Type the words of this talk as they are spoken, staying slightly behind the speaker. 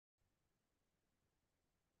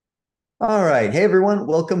All right. Hey, everyone.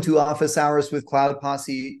 Welcome to Office Hours with Cloud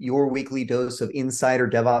Posse, your weekly dose of insider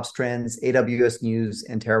DevOps trends, AWS news,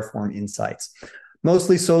 and Terraform insights.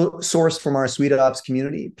 Mostly sourced from our SuiteOps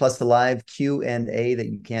community, plus the live Q&A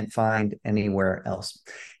that you can't find anywhere else.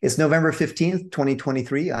 It's November 15th,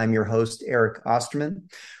 2023. I'm your host, Eric Osterman.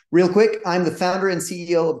 Real quick, I'm the founder and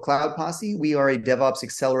CEO of Cloud Posse. We are a DevOps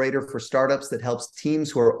accelerator for startups that helps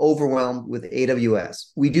teams who are overwhelmed with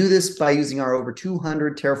AWS. We do this by using our over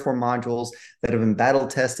 200 Terraform modules that have been battle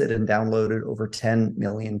tested and downloaded over 10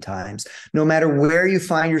 million times. No matter where you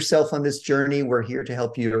find yourself on this journey, we're here to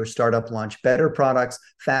help your startup launch better products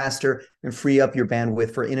faster and free up your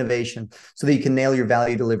bandwidth for innovation so that you can nail your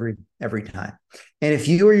value delivery every time. And if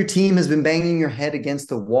you or your team has been banging your head against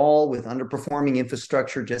the wall with underperforming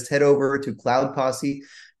infrastructure, just head over to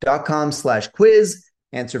cloudposse.com/quiz,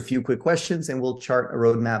 answer a few quick questions, and we'll chart a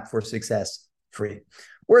roadmap for success free.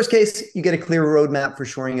 Worst case, you get a clear roadmap for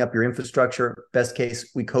shoring up your infrastructure. Best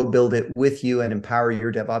case, we co-build it with you and empower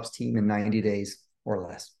your DevOps team in 90 days or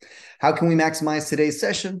less. How can we maximize today's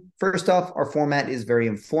session? First off, our format is very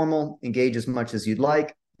informal. Engage as much as you'd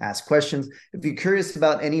like. Ask questions. If you're curious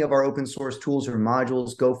about any of our open source tools or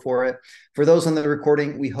modules, go for it. For those on the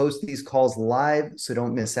recording, we host these calls live, so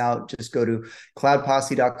don't miss out. Just go to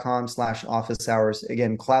cloudposse.com/office hours.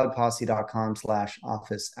 Again,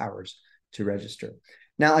 cloudposse.com/office hours to register.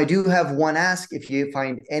 Now, I do have one ask. If you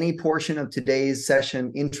find any portion of today's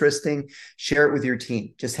session interesting, share it with your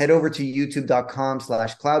team. Just head over to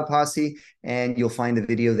youtube.com/cloudposse, and you'll find the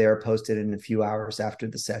video there posted in a few hours after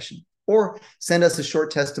the session. Or send us a short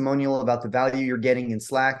testimonial about the value you're getting in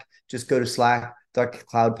Slack. Just go to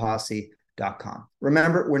slack.cloudposse.com.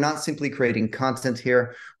 Remember, we're not simply creating content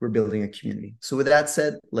here, we're building a community. So with that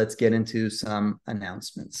said, let's get into some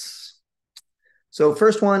announcements. So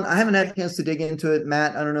first one, I haven't had a chance to dig into it.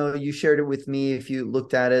 Matt, I don't know, you shared it with me if you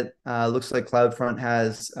looked at it. Looks like CloudFront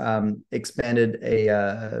has expanded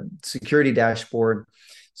a security dashboard.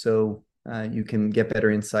 So you can get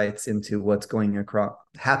better insights into what's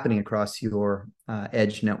happening across your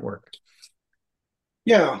edge network.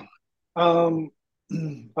 Yeah. I'm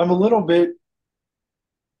a little bit,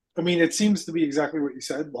 it seems to be exactly what you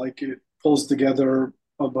said. Like it pulls together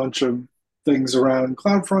a bunch of things around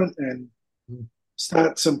CloudFront and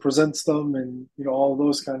stats and presents them and, all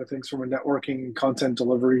those kind of things from a networking content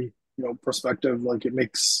delivery, perspective. Like it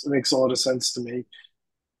makes a lot of sense to me.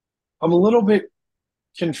 I'm a little bit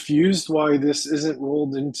confused why this isn't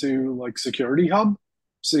rolled into like Security Hub,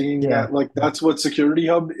 seeing Yeah, that like that's what Security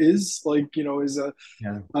Hub is like, is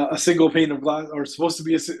yeah. a single pane of glass, or supposed to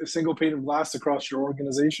be a single pane of glass across your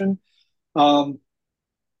organization. Um,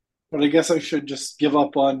 but I guess I should just give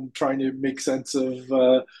up on trying to make sense of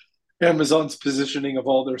Amazon's positioning of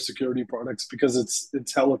all their security products because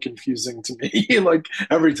it's hella confusing to me. Like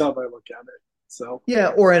every time I look at it. So Yeah,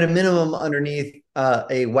 or at a minimum underneath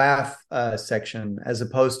a WAF section as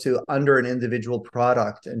opposed to under an individual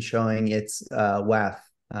product and showing its WAF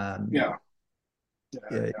yeah,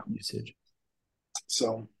 yeah. usage.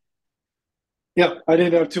 So yeah, I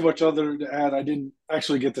didn't have too much other to add. I didn't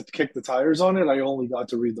actually get to kick the tires on it. I only got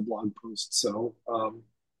to read the blog post, so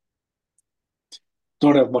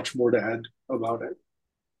don't have much more to add about it.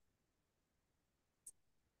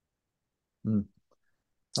 Hmm.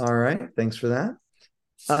 All right, thanks for that.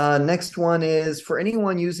 Next one is for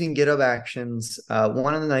anyone using GitHub Actions.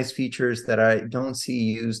 One of the nice features that I don't see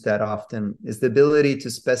used that often is the ability to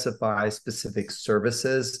specify specific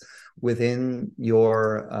services within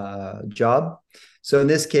your job. So in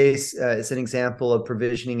this case, it's an example of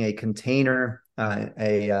provisioning a container.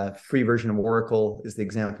 A free version of Oracle is the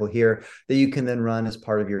example here that you can then run as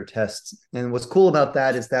part of your tests. And what's cool about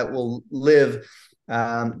that is that will live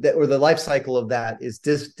or the life cycle of that is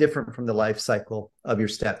different from the life cycle of your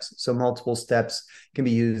steps. So multiple steps can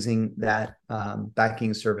be using that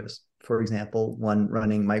backing service. For example, one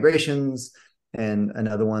running migrations and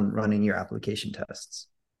another one running your application tests.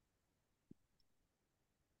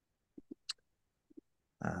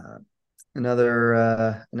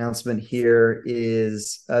 Another announcement here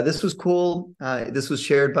is this was cool. This was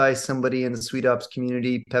shared by somebody in the SuiteOps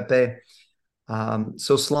community, Pepe.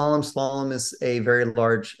 So Slalom is a very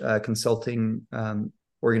large consulting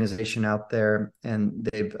organization out there, and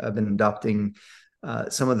they've been adopting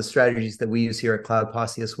some of the strategies that we use here at Cloud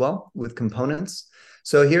Posse as well with components.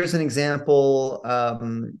 So here's an example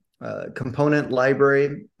component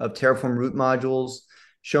library of Terraform root modules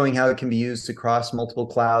showing how it can be used across multiple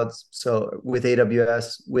clouds. So with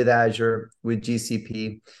AWS, with Azure, with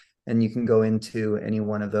GCP, and you can go into any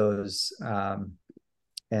one of those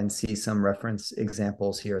and see some reference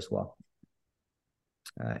examples here as well,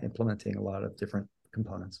 implementing a lot of different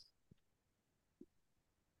components.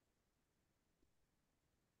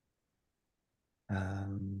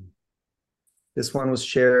 This one was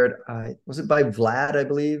shared, was it by Vlad, I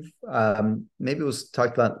believe? Maybe it was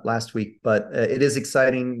talked about last week, but it is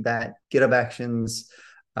exciting that GitHub Actions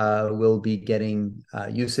will be getting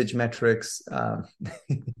usage metrics.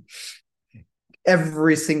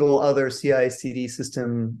 Every single other CI/CD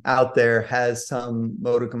system out there has some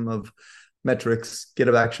modicum of metrics.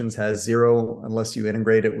 GitHub Actions has zero unless you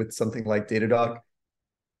integrate it with something like Datadog.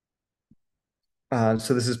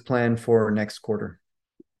 So this is planned for next quarter.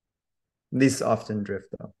 These often drift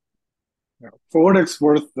though. Yeah. For what it's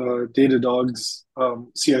worth, Datadog's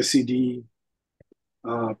CI/CD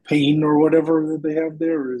pane or whatever that they have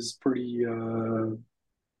there is pretty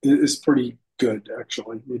good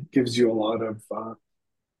actually. It gives you a lot of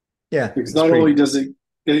Yeah, because it's not pretty. only does it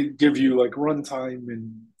give you like runtime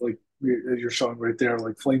and like you're showing right there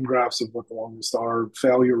like flame graphs of what the longest are,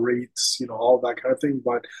 failure rates, all that kind of thing,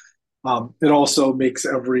 but it also makes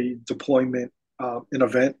every deployment an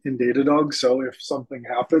event in Datadog. So if something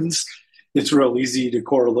happens, it's real easy to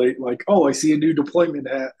correlate like, oh, I see a new deployment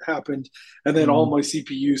happened, and then all my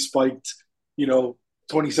CPU spiked, you know,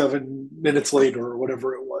 27 minutes later or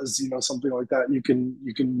whatever it was, something like that. You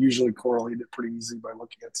can usually correlate it pretty easily by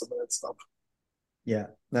looking at some of that stuff. Yeah,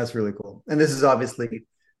 that's really cool. And this is obviously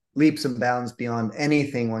leaps and bounds beyond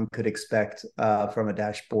anything one could expect from a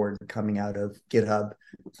dashboard coming out of GitHub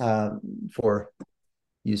for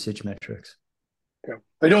usage metrics. Yeah.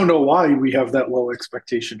 I don't know why we have that low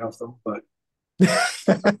expectation of them, but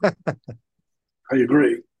I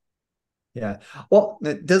agree. Yeah. Well,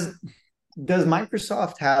 does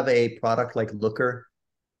Microsoft have a product like Looker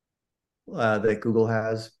that Google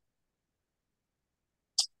has?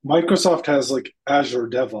 Microsoft has like Azure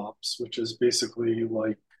DevOps, which is basically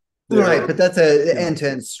like Right, their, but that's a yeah,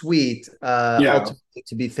 end-to-end suite, yeah, ultimately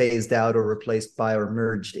to be phased out or replaced by or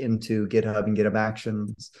merged into GitHub and GitHub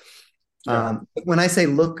Actions. yeah, When I say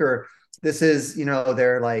Looker, this is,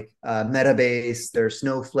 they're like Metabase, they're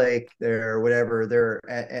Snowflake, they're whatever, they're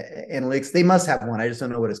analytics. They must have one. I just don't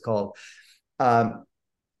know what it's called. Um,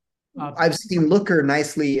 Uh, I've seen Looker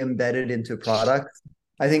nicely embedded into products.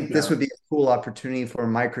 I think this yeah. would be a cool opportunity for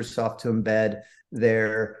Microsoft to embed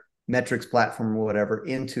their metrics platform or whatever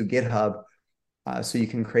into GitHub, so you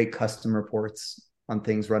can create custom reports on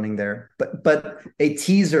things running there. But a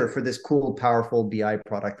teaser for this cool, powerful BI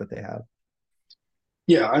product that they have.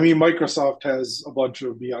 Yeah, I mean, Microsoft has a bunch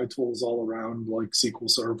of BI tools all around, like SQL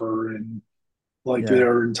Server and like Yeah.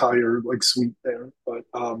 their entire like suite there. But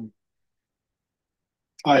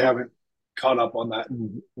I haven't caught up on that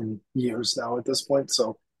in years now at this point,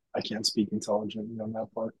 so I can't speak intelligently on that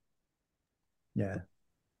part. Yeah.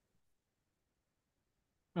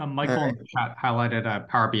 All Michael in right. the chat highlighted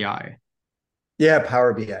Power BI. Yeah,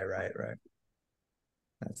 Power BI, right.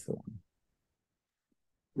 That's the one.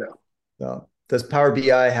 Yeah, So does Power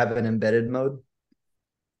BI have an embedded mode?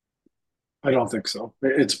 I don't think so.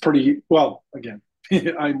 It's pretty well. Again,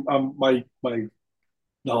 I'm my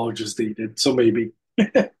knowledge is dated, so maybe.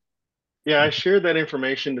 Yeah, I shared that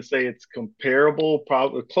information to say it's comparable,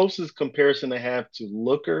 probably the closest comparison I have to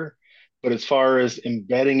Looker. But as far as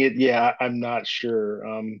embedding it, yeah, I'm not sure.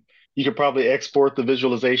 You could probably export the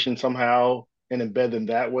visualization somehow and embed them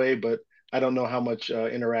that way, but I don't know how much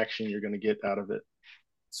interaction you're going to get out of it.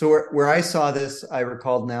 So where I saw this, I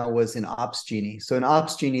recalled now, was in Ops Genie. So in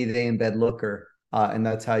Ops Genie, they embed Looker, and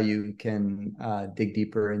that's how you can dig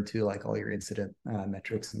deeper into like all your incident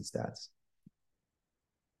metrics and stats.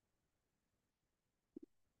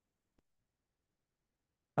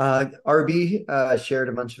 RB shared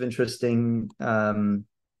a bunch of interesting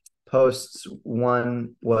posts.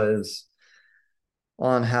 One was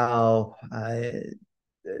on how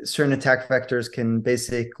certain attack vectors can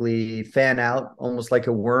basically fan out almost like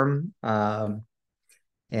a worm, and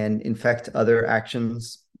infect other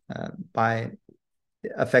actions by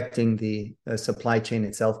affecting the supply chain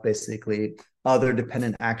itself, basically other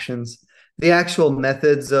dependent actions. The actual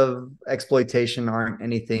methods of exploitation aren't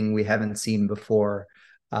anything we haven't seen before,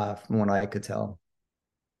 from what I could tell.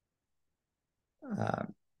 Uh,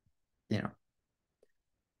 you know,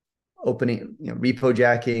 opening, repo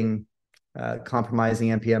jacking, compromising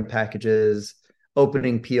npm packages,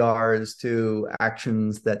 opening PRs to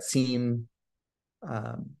actions that seem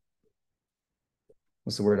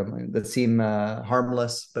what's the word that seem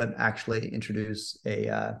harmless, but actually introduce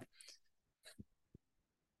a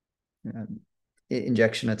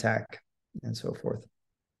injection attack and so forth.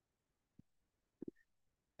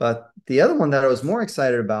 But the other one that I was more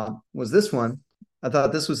excited about was this one. I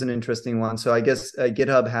thought this was an interesting one. So I guess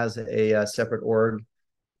GitHub has a separate org.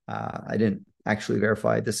 I didn't actually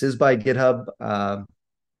verify. This is by GitHub.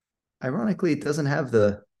 Ironically, it doesn't have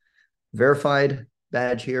the verified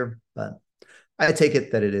badge here, but I take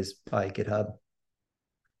it that it is by GitHub.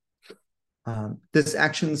 This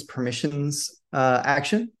actions permissions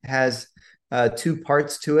action has two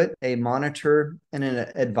parts to it, a monitor and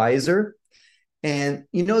an advisor. And,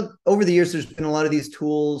 over the years, there's been a lot of these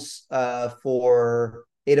tools for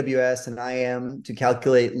AWS and IAM to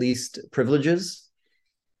calculate least privileges.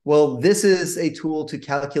 Well, this is a tool to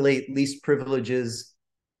calculate least privileges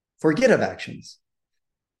for GitHub Actions.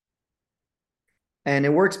 And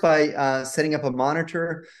it works by setting up a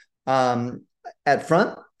monitor at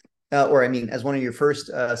front, as one of your first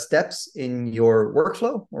steps in your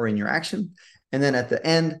workflow or in your action. And then at the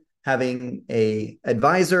end, having a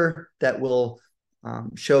advisor that will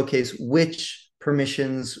showcase which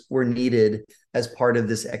permissions were needed as part of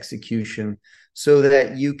this execution so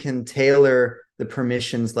that you can tailor the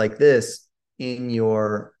permissions like this in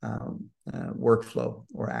your workflow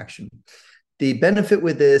or action. The benefit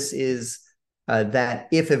with this is that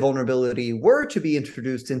if a vulnerability were to be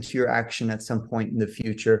introduced into your action at some point in the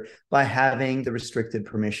future, by having the restricted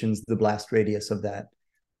permissions, the blast radius of that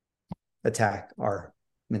attack are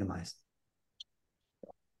minimized.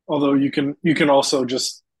 Although you can also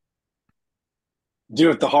just do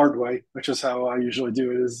it the hard way, which is how I usually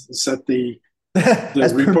do it, is set the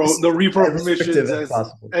repo permissions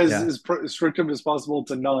as restrictive as possible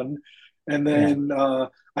to none. And then I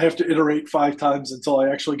have to iterate 5 times until I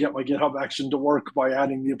actually get my GitHub action to work by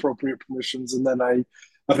adding the appropriate permissions. And then I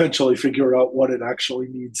eventually figure out what it actually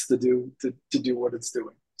needs to do to do what it's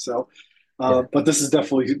doing. So, but this is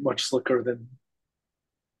definitely much slicker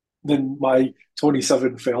than my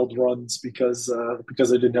 27 failed runs because I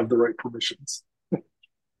didn't have the right permissions.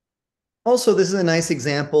 Also, this is a nice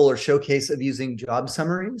example or showcase of using job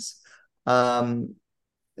summaries.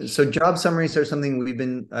 So job summaries are something we've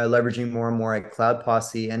been leveraging more and more at Cloud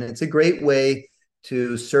Posse, and it's a great way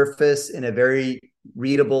to surface in a very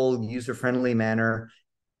readable, user-friendly manner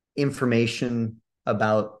information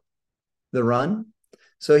about the run.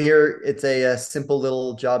 So here it's a simple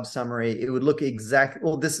little job summary. It would look exactly,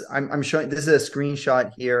 well, I'm showing, this is a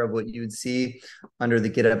screenshot here of what you would see under the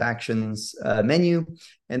GitHub Actions menu.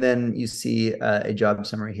 And then you see a job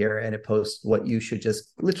summary here, and it posts what you should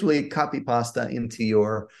just literally copy pasta into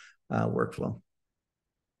your workflow.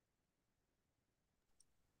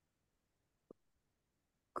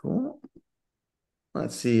 Cool.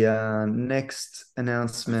 Let's see. Next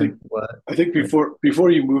announcement. I think before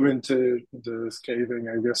you move into the scathing,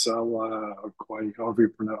 I guess I'll however you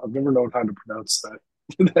pronounce. I've never known how to pronounce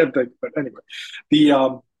that thing, but anyway,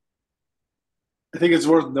 I think it's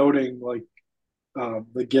worth noting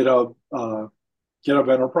the GitHub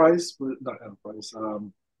Enterprise, not Enterprise,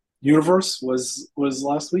 Universe was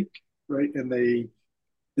last week, right? And they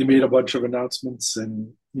made a bunch of announcements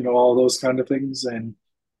and all those kind of things, and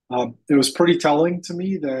it was pretty telling to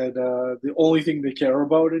me that the only thing they care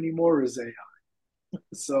about anymore is AI.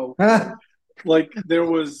 So, there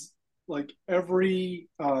was every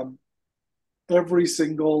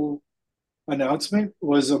single announcement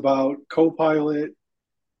was about Copilot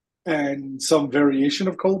and some variation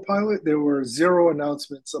of Copilot. There were 0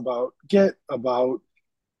 announcements about Git, about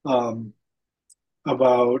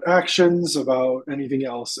actions, about anything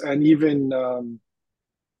else, and even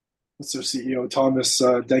what's their CEO, Thomas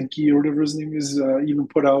Denke or whatever his name is, even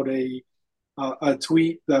put out a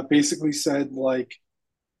tweet that basically said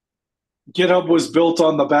GitHub was built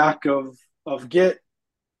on the back of Git,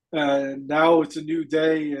 and now it's a new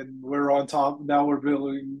day, and we're on top. Now we're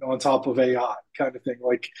building on top of AI, kind of thing.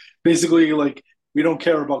 Basically, we don't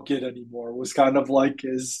care about Git anymore. Was kind of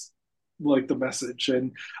the message,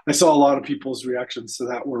 and I saw a lot of people's reactions to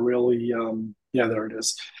that were really, there it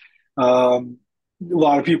is. A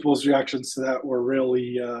lot of people's reactions to that were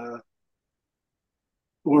really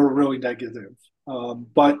negative.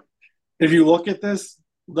 But if you look at this,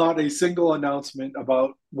 not a single announcement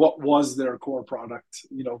about what was their core product,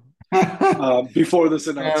 before this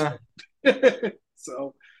announcement.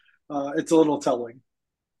 So it's a little telling.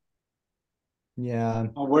 Yeah.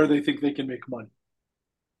 On where they think they can make money.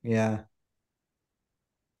 Yeah.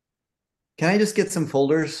 Can I just get some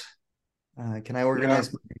folders? Can I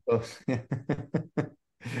organize my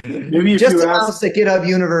Maybe if just you ask the GitHub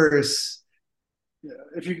Universe. Yeah,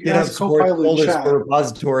 if you GitHub ask Copilot chat for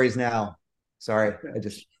repositories now. Sorry,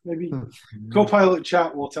 maybe Copilot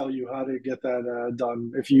chat will tell you how to get that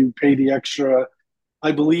done. If you pay the extra,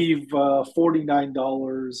 I believe $49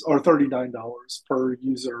 or $39 per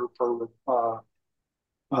user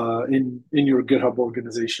in your GitHub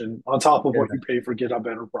organization, on top of what you pay for GitHub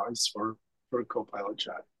Enterprise for Copilot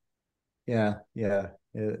chat. Yeah,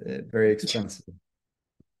 very expensive.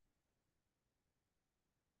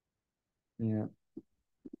 Yeah.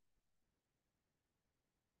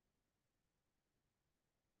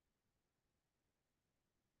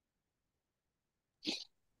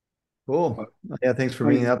 Cool. But Yeah, thanks for I,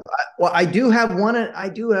 bringing it up. Well, I do have one. I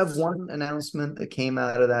do have one announcement that came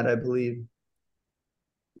out of that, I believe,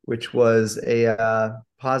 which was a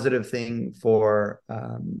positive thing for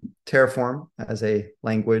Terraform as a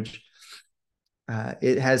language.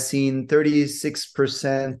 It has seen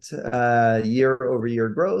 36% year-over-year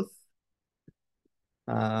growth.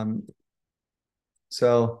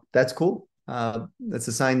 So that's cool. That's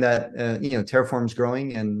a sign that Terraform's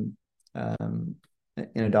growing and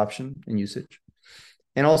in adoption and usage.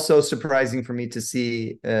 And also surprising for me to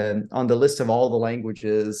see on the list of all the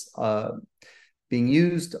languages being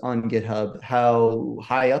used on GitHub, how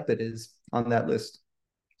high up it is on that list.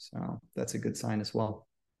 So that's a good sign as well.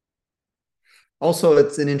 Also,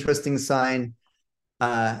 it's an interesting sign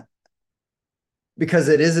because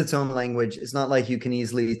it is its own language. It's not like you can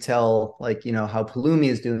easily tell, like, how Pulumi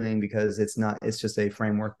is doing, because it's just a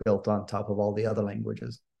framework built on top of all the other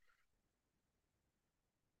languages.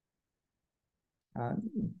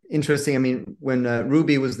 Interesting. I mean, when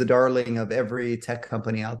Ruby was the darling of every tech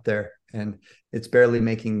company out there, and it's barely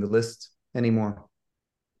making the list anymore.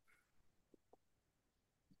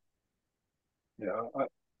 yeah,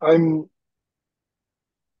 I'm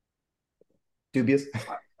Dubious.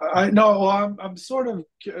 I know. Well, I'm sort of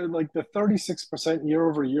like the 36% year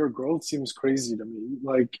over year growth seems crazy to me.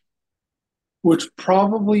 Like, which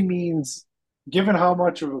probably means, given how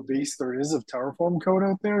much of a base there is of Terraform code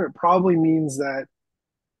out there, it probably means that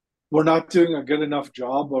we're not doing a good enough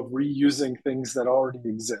job of reusing things that already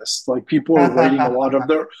exist. Like people are writing a lot of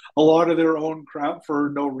their own crap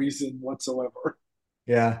for no reason whatsoever.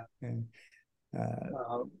 Yeah. Um,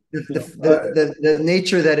 The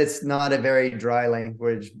nature that it's not a very dry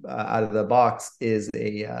language out of the box is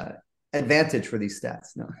a advantage for these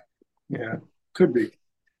stats. No. yeah, could be.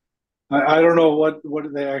 I don't know what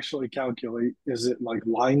do they actually calculate? Is it like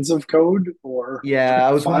lines of code or Yeah,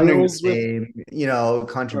 I was wondering the files with same,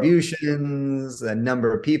 contributions, a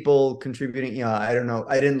number of people contributing. I don't know.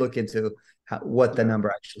 I didn't look into what the number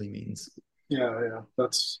actually means. yeah,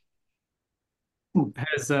 that's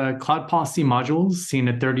Has Cloud Posse modules seen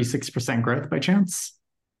a 36% growth by chance?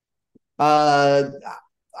 I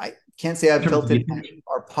can't say I've felt it in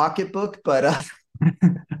our pocketbook, but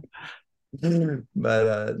no,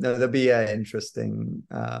 that'd be interesting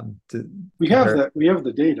to we have compare. we have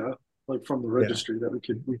the data like from the registry that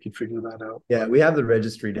we could figure that out. Yeah, we have the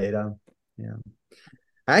registry data. Yeah.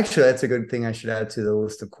 Actually, that's a good thing I should add to the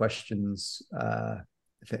list of questions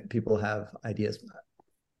if people have ideas.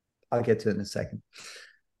 I'll get to it in a second.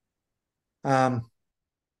 All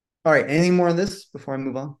right. Anything more on this before I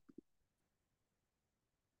move on?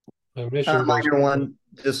 Minor one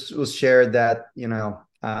just was shared that,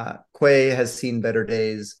 Quay has seen better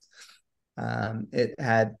days. It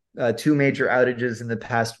had two major outages in the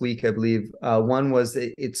past week, I believe. One was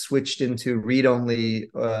it switched into read-only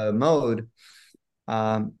mode,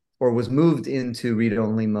 or was moved into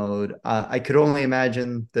read-only mode. I could only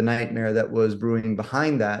imagine the nightmare that was brewing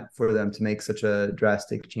behind that for them to make such a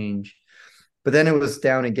drastic change. But then it was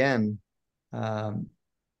down again on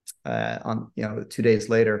 2 days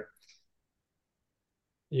later.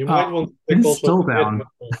 You might want to it's still down.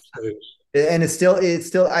 And it's still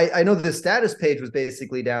I know the status page was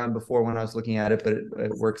basically down before when I was looking at it, but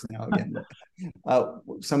it works now again.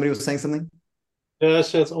 Somebody was saying something? Yeah, I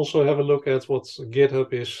said also have a look at what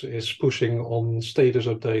GitHub is pushing on status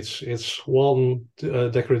updates. It's one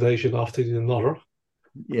degradation after another.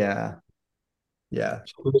 Yeah.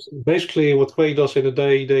 So basically, what Quay does in a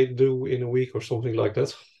day, they do in a week or something like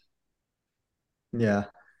that. Yeah.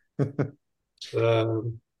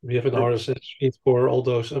 We have an RSS feed for all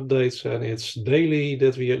those updates, and it's daily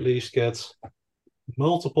that we at least get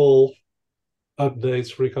multiple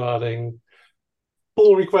updates regarding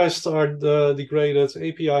pull requests are degraded,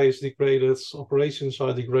 API is degraded, operations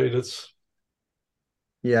are degraded,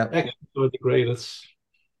 actions are degraded.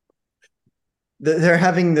 They're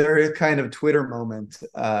having their kind of Twitter moment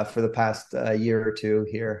for the past year or two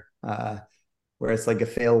here, where it's like a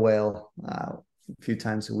fail whale a few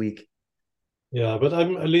times a week. Yeah, but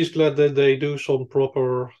I'm at least glad that they do some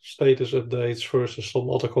proper status updates versus some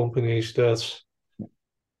other companies that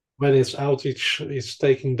when it's outage, it's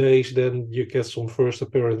taking days, then you get some first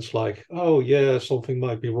appearance like, oh yeah, something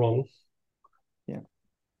might be wrong. Yeah.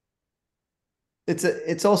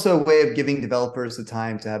 It's also a way of giving developers the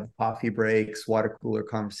time to have coffee breaks, water cooler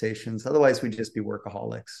conversations. Otherwise, we'd just be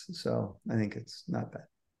workaholics. So I think it's not bad.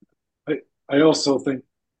 I also think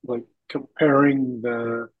like comparing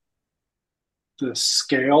the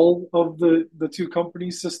scale of the two company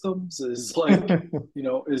systems is like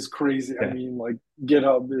is crazy. Yeah. I mean, like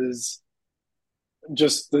GitHub is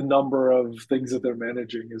just the number of things that they're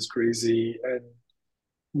managing is crazy, and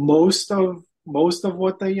most of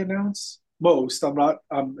what they announce,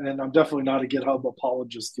 and I'm definitely not a GitHub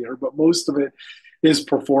apologist here, but most of it is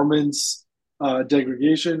performance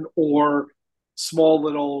degradation or small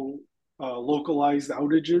little localized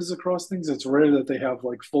outages across things. It's rare that they have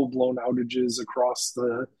like full blown outages across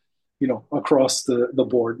the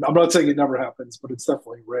board. I'm not saying it never happens, but it's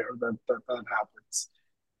definitely rare that happens.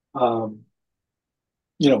 Um,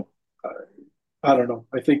 you know, I don't know.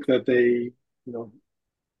 I think that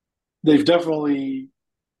they've definitely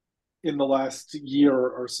in the last year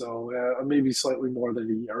or so, maybe slightly more than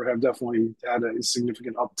a year, have definitely had a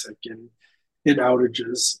significant uptick in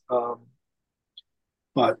outages.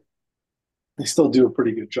 But they still do a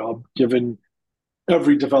pretty good job, given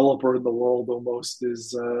every developer in the world almost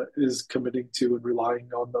is committing to and relying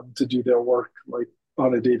on them to do their work like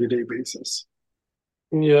on a day-to-day basis.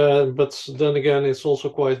 Yeah, but then again, it's also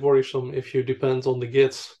quite worrisome if you depend on the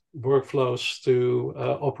Git workflows to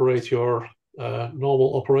operate your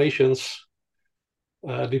normal operations,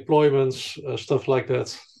 deployments, stuff like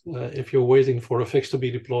that. If you're waiting for a fix to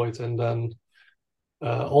be deployed and then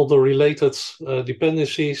all the related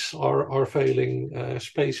dependencies are failing,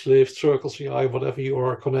 Spacelift, Circle CI, whatever you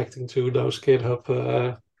are connecting to those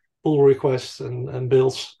GitHub pull requests and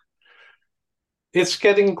builds. It's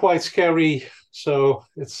getting quite scary, so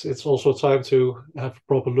it's also time to have a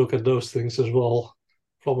proper look at those things as well.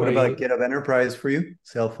 What about GitHub Enterprise for you?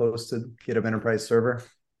 Self-hosted GitHub Enterprise server?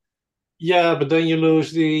 Yeah, but then you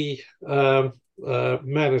lose the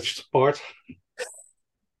managed part.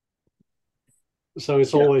 So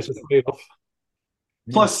it's always a trade-off.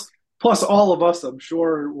 Plus, all of us, I'm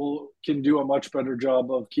sure, can do a much better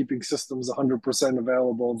job of keeping systems 100%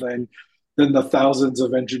 available than the thousands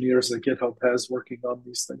of engineers that GitHub has working on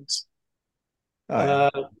these things.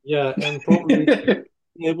 Yeah, and probably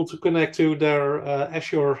be able to connect to their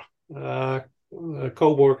Azure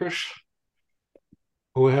co-workers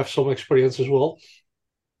who have some experience as well.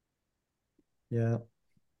 Yeah.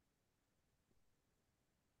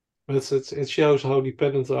 But it shows how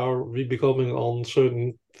dependent are we becoming on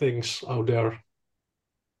certain things out there.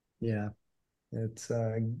 Yeah. It's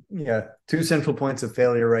two central points of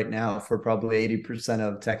failure right now for probably 80%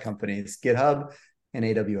 of tech companies: GitHub and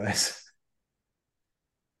AWS.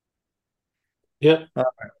 Yeah.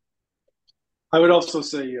 I would also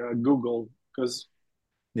say Google, because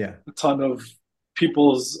a ton of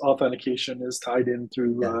people's authentication is tied in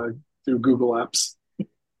through Google Apps.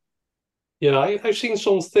 Yeah, I've seen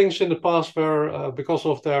some things in the past where, because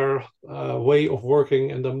of their way of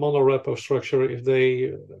working and the monorepo structure,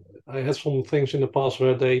 I had some things in the past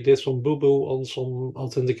where they did some boo-boo on some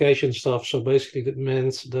authentication stuff. So basically, that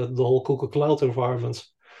meant that the whole Google Cloud environment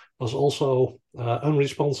was also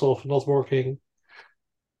unresponsive, not working,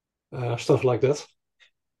 stuff like that.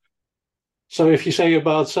 So if you say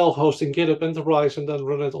about self-hosting GitHub Enterprise and then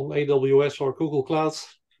run it on AWS or Google Cloud,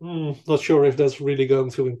 not sure if that's really going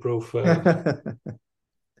to improve.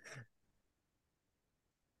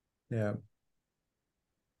 Yeah.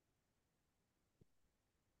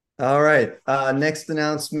 All right. Next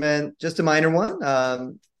announcement, just a minor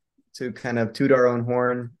one, to kind of toot our own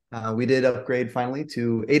horn. We did upgrade finally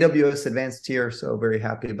to AWS Advanced Tier, so very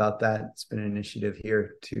happy about that. It's been an initiative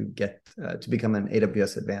here to get to become an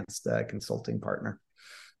AWS Advanced consulting partner.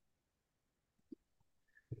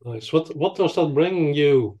 Nice. What does that bring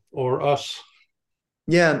you or us?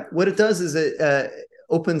 Yeah, what it does is it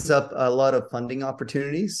opens up a lot of funding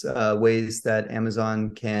opportunities, ways that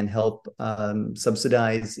Amazon can help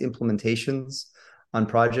subsidize implementations on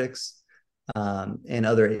projects, and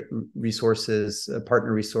other resources,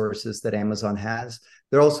 partner resources that Amazon has.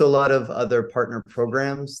 There are also a lot of other partner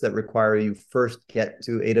programs that require you first get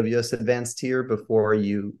to AWS Advanced Tier before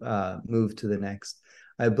you move to the next.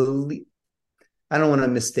 I believe, I don't want to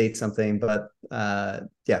misstate something, but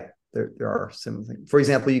yeah, there are similar things. For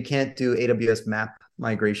example, you can't do AWS map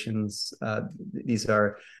migrations. These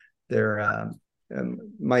are their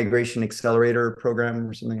migration accelerator program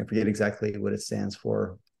or something. I forget exactly what it stands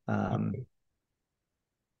for.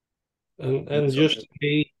 And just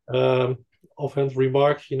the offhand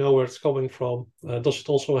remark, you know where it's coming from. Does it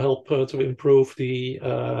also help to improve the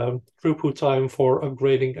throughput time for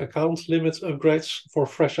upgrading account limit upgrades for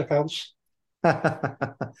fresh accounts?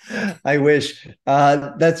 I wish.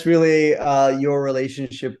 That's really your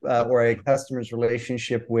relationship or a customer's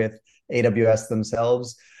relationship with AWS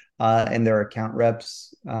themselves and their account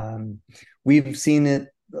reps. We've seen it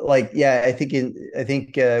I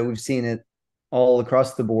think we've seen it all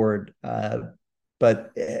across the board.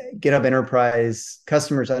 but GitHub Enterprise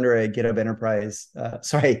customers under a GitHub Enterprise,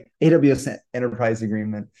 AWS Enterprise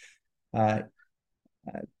agreement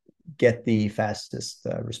get the fastest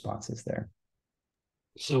responses there.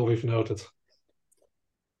 So we've noted.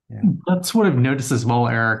 Yeah. That's what I've noticed as well,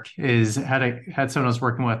 Eric, is had someone I was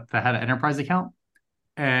working with that had an enterprise account,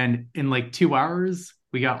 and in like 2 hours,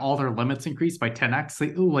 we got all their limits increased by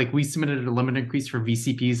 10x. Like we submitted a limit increase for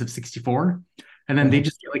VCPs of 64, and then they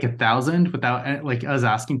just get like 1,000 without like us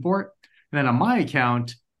asking for it. And then on my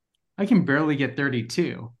account, I can barely get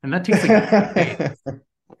 32, and that takes like days.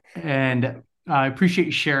 And I appreciate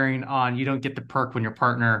you sharing on you don't get the perk when you're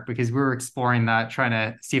partner, because we were exploring that, trying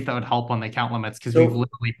to see if that would help on the account limits, because we've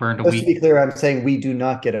literally burned a week. Just to be clear, I'm saying we do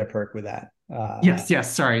not get a perk with that.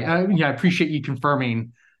 Yes, sorry. Yeah, I appreciate you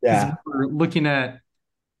confirming, because we're looking at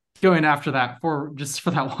going after that for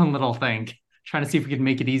that one little thing, trying to see if we could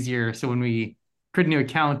make it easier. So when we create a new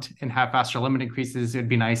account and have faster limit increases, it'd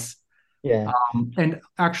be nice. Yeah. And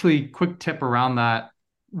actually, quick tip around that,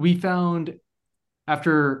 we found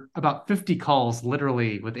after about 50 calls,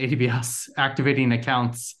 literally with AWS activating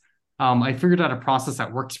accounts, I figured out a process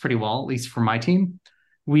that works pretty well, at least for my team.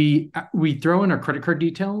 We throw in our credit card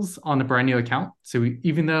details on the brand new account. So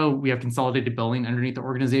even though we have consolidated billing underneath the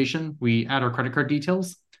organization, we add our credit card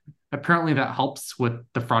details. Apparently that helps with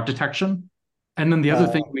the fraud detection. And then the other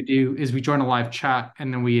thing we do is we join a live chat,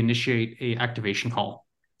 and then we initiate a activation call.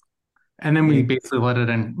 And then we basically let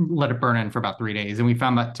it burn in for about 3 days. And we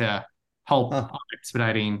found that to help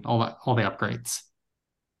expediting all the upgrades.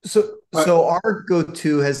 So our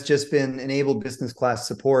go-to has just been enable business class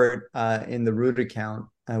support in the root account,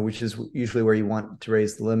 which is usually where you want to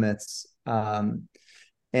raise the limits. And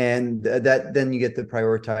that then you get the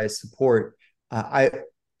prioritized support.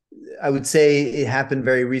 I would say it happened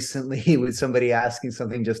very recently with somebody asking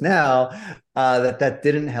something just now that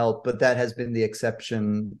didn't help, but that has been the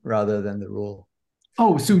exception rather than the rule.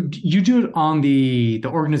 Oh, so you do it on the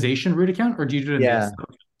organization root account, or do you do it in the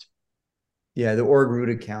sub? Yeah, the org root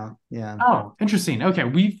account. Yeah. Oh, interesting. Okay,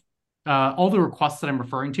 we've all the requests that I'm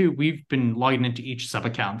referring to, we've been logging into each sub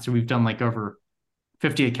account. So we've done like over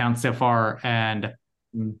 50 accounts so far, and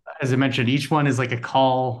as I mentioned, each one is like a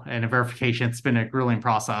call and a verification. It's been a grueling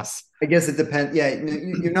process. I guess it depends. Yeah,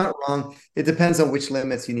 you're not wrong. It depends on which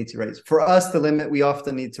limits you need to raise. For us, the limit we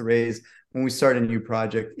often need to raise when we start a new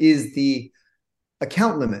project is the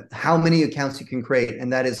account limit, how many accounts you can create,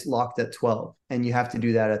 and that is locked at 12. And you have to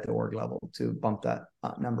do that at the org level to bump that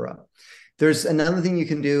number up. There's another thing you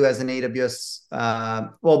can do as an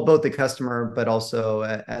AWS, both the customer, but also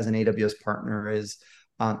as an AWS partner is,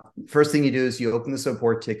 first thing you do is you open the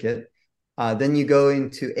support ticket. Then you go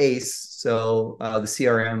into ACE, so the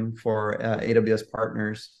CRM for AWS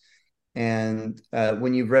partners. And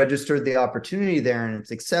when you've registered the opportunity there and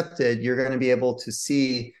it's accepted, you're going to be able to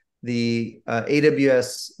see the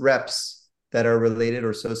AWS reps that are related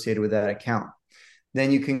or associated with that account.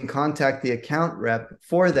 Then you can contact the account rep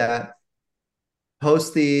for that,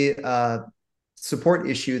 post the support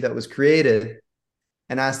issue that was created,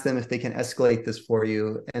 and ask them if they can escalate this for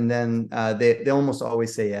you. And then they almost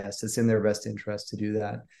always say yes. It's in their best interest to do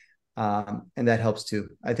that. And that helps too.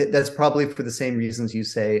 I think that's probably for the same reasons you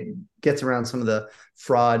say, gets around some of the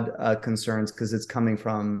fraud concerns, because it's coming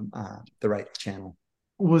from the right channel.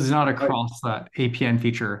 Was not across that APN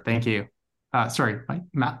feature. Thank you. Sorry,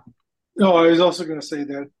 Matt. No, I was also going to say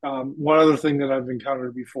that one other thing that I've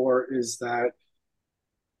encountered before is that,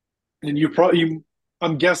 and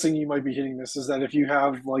I'm guessing you might be hitting this, is that if you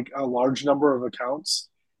have like a large number of accounts,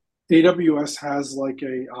 AWS has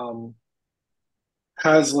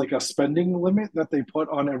like a spending limit that they put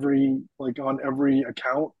on every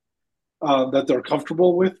account that they're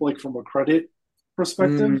comfortable with, like from a credit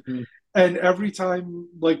perspective. Mm-hmm. And every time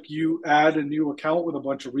like you add a new account with a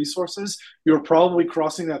bunch of resources, you're probably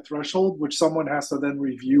crossing that threshold, which someone has to then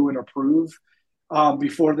review and approve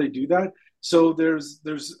before they do that. So there's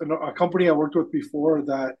a company I worked with before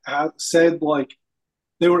that said like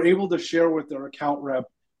they were able to share with their account rep,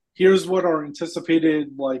 here's what our anticipated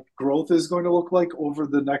like growth is going to look like over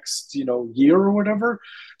the next year or whatever.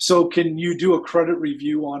 So can you do a credit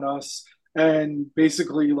review on us and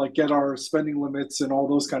basically like get our spending limits and all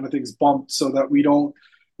those kind of things bumped so that we don't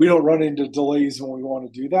run into delays when we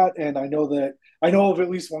want to do that. And I know of at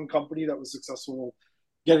least one company that was successful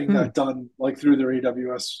getting that done like through their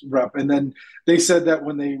AWS rep. And then they said that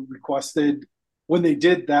when they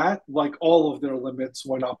did that, like all of their limits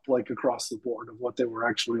went up like across the board of what they were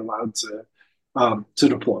actually allowed to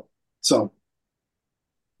deploy. So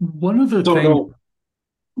one other thing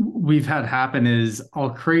we've had happen is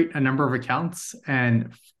I'll create a number of accounts,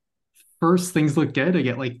 and first things look good. I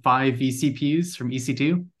get like 5 vCPUs from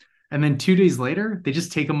EC2. And then 2 days later, they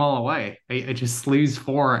just take them all away. I just lose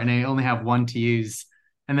 4 and I only have 1 to use.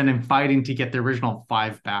 And then I'm fighting to get the original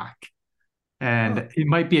 5 back. And it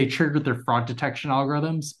might be a trigger with their fraud detection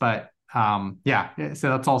algorithms, but yeah, so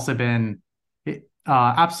that's also been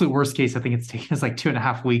absolute worst case. I think it's taken us like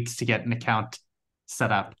 2.5 weeks to get an account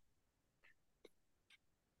set up.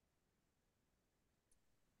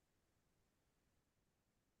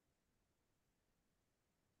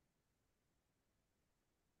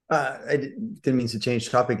 I didn't mean to change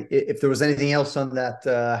topic. If there was anything else on that,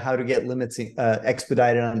 how to get limits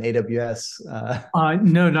expedited on AWS.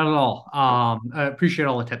 No, not at all. I appreciate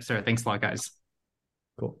all the tips there. Thanks a lot, guys.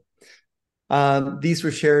 Cool. These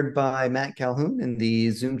were shared by Matt Calhoun in the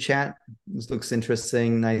Zoom chat. This looks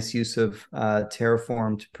interesting. Nice use of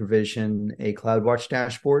Terraform to provision a CloudWatch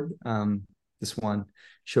dashboard. This one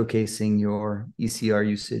showcasing your ECR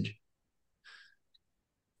usage.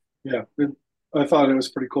 Yeah, I thought it was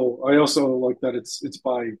pretty cool. I also like that it's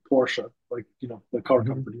by Porsche, like the car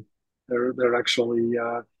company. They're actually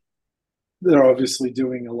they're obviously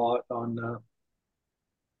doing a lot on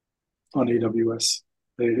AWS.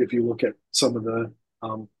 If you look at some of the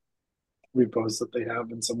repos that they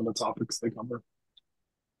have and some of the topics they cover.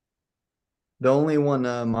 The only one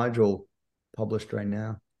module published right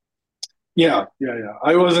now. Yeah.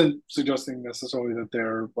 I wasn't suggesting necessarily that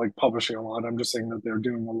they're like publishing a lot. I'm just saying that they're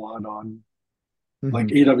doing a lot on like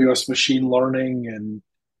AWS machine learning and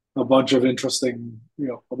a bunch of interesting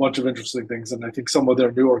things. And I think some of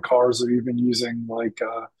their newer cars are even using like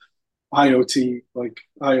IoT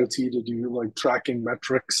to do like tracking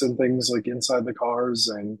metrics and things like inside the cars,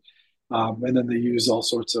 and then they use all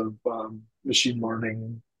sorts of machine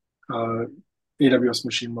learning, AWS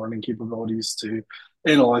machine learning capabilities to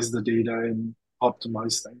analyze the data and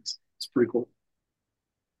optimize things. It's pretty cool.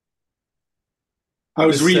 I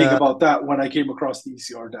was reading about that when I came across the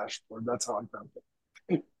ECR dashboard. That's how I found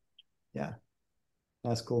it. Yeah,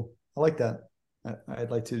 that's cool. I like that. I'd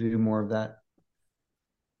like to do more of that.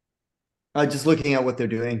 Just looking at what they're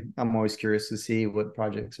doing, I'm always curious to see what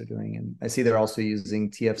projects are doing. And I see they're also using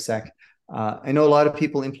TFSec. I know a lot of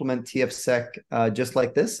people implement TFSec just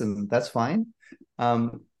like this, and that's fine.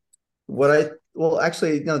 Actually,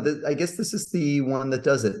 no, I guess this is the one that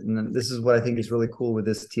does it. And this is what I think is really cool with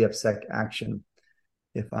this TFSec action.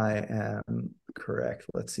 If I am correct,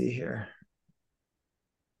 let's see here.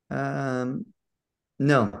 No,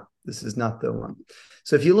 this is not the one.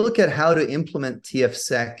 So if you look at how to implement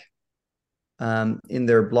TFSec in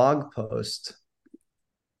their blog post,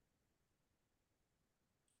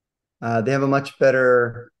 they have a much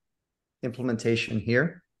better implementation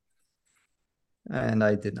here. And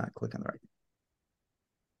I did not click on the right.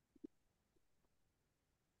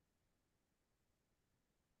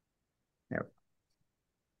 There.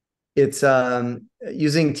 It's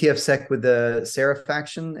using TFSec with the Serif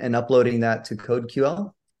action and uploading that to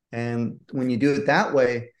CodeQL. And when you do it that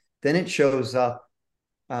way, then it shows up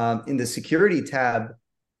in the security tab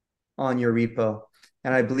on your repo.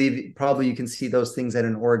 And I believe probably you can see those things at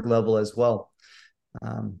an org level as well.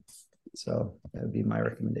 So that would be my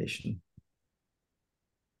recommendation.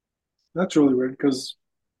 That's really weird because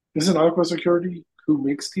isn't Aqua Security who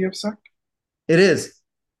makes TFSec? It is.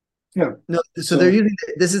 Yeah. No, so they're using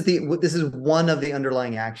this is one of the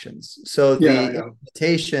underlying actions. So the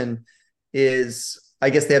implementation is, I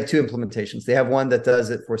guess they have two implementations. They have one that does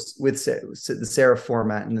it with the Serif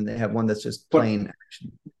format, and then they have one that's just plain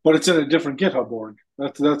action. But it's in a different GitHub org.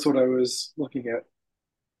 That's what I was looking at.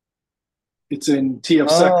 It's in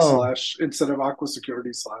TFSec / instead of Aqua Security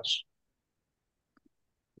 /.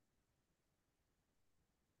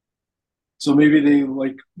 So maybe they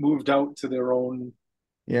like moved out to their own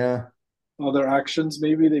other actions.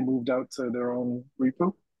 Maybe they moved out to their own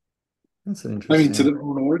repo. That's an interesting. I mean, to their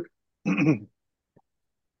own org.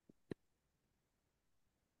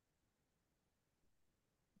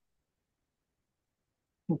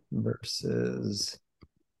 Versus.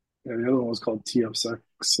 Yeah, the other one was called TFSec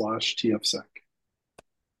 / TFSec.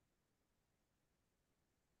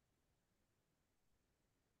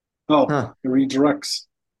 It redirects.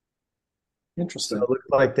 Interesting. So it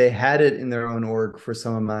looked like they had it in their own org for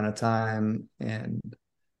some amount of time and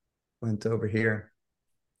went over here.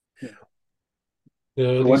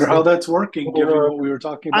 I wonder how that's working, given what we were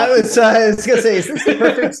talking about. I was going to say, is this the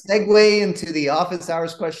perfect segue into the office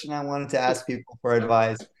hours question I wanted to ask people for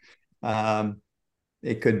advice?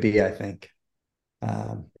 It could be, I think.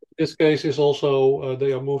 This case is also,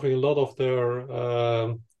 they are moving a lot of their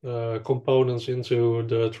components into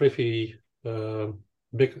the Triffy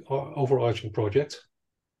big overarching project.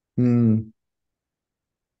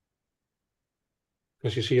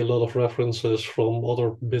 because you see a lot of references from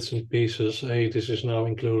other bits and pieces. Hey, this is now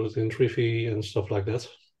included in Trivi and stuff like that.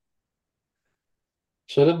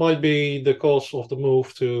 So that might be the cause of the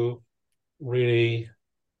move to really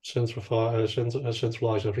centralize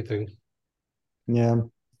everything. Yeah.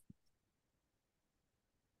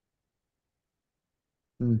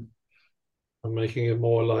 And making it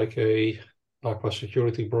more like a Aqua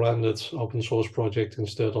Security branded open source project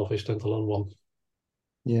instead of a standalone one.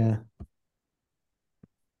 Yeah.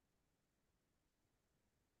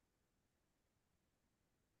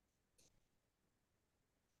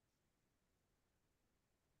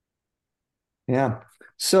 Yeah.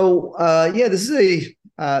 So yeah, this is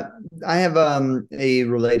I have a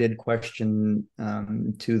related question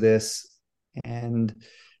to this, and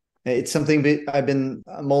it's something that I've been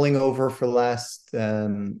mulling over for the last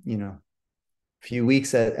few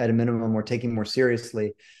weeks at a minimum, or taking more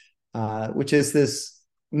seriously, which is this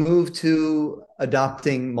move to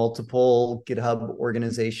adopting multiple GitHub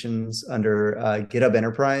organizations under GitHub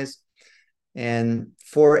Enterprise. And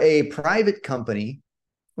for a private company,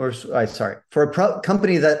 or sorry, for a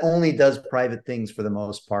company that only does private things for the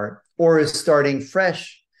most part, or is starting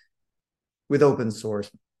fresh with open source,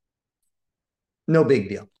 no big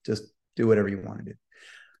deal. Just do whatever you want to do.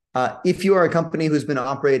 If you are a company who's been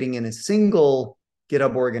operating in a single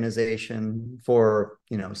GitHub organization for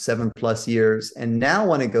 7+ years and now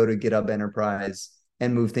want to go to GitHub Enterprise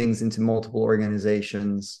and move things into multiple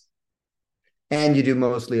organizations, and you do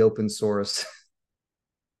mostly open source,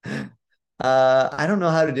 I don't know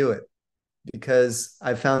how to do it, because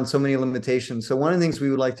I've found so many limitations. So one of the things we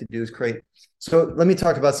would like to do is create. So let me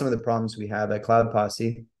talk about some of the problems we have at Cloud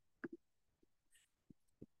Posse.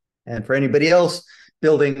 And for anybody else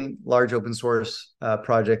building large open source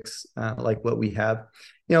projects like what we have,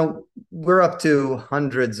 we're up to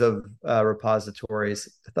hundreds of repositories.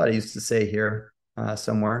 I thought I used to say here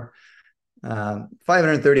somewhere.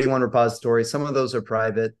 531 repositories. Some of those are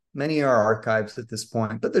private. Many are archives at this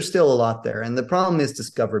point, but there's still a lot there. And the problem is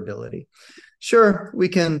discoverability. Sure, we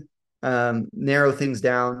can narrow things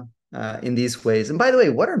down in these ways. And by the way,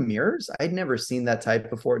 what are mirrors? I'd never seen that type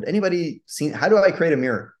before. Anybody seen? How do I create a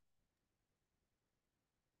mirror?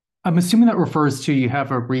 I'm assuming that refers to you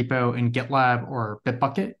have a repo in GitLab or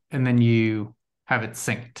Bitbucket, and then you have it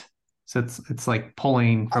synced. So it's like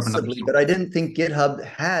pulling from another source. But I didn't think GitHub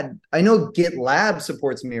had. I know GitLab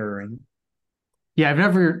supports mirroring. Yeah, I've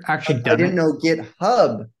never actually done it. I didn't know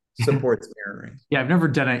GitHub supports mirroring. Yeah, I've never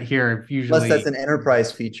done it here. Usually, unless that's an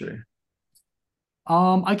enterprise feature.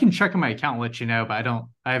 I can check on my account and let you know, but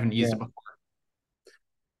I haven't used it before.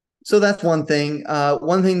 So that's one thing.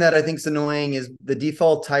 One thing that I think is annoying is the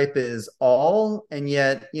default type is all, and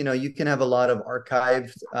yet you can have a lot of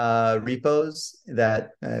archived repos that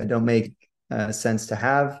don't make sense to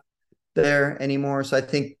have there anymore. So I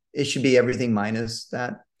think it should be everything minus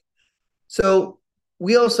that. So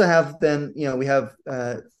we also have we have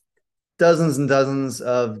dozens and dozens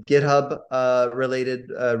of GitHub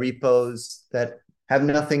related repos that have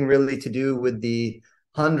nothing really to do with the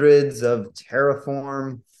hundreds of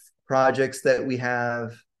Terraform projects that we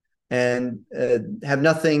have, and have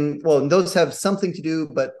nothing. Well, those have something to do,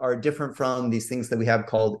 but are different from these things that we have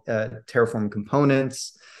called Terraform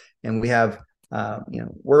components. And we have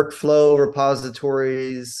workflow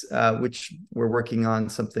repositories, which we're working on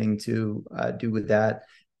something to do with that.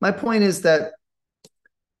 My point is that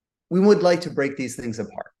we would like to break these things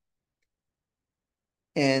apart.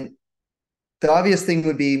 And the obvious thing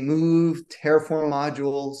would be move Terraform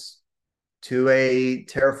modules to a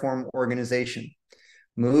Terraform organization,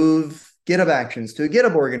 move GitHub Actions to a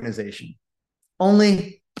GitHub organization.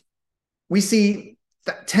 Only we see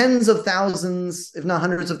tens of thousands, if not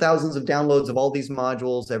hundreds of thousands of downloads of all these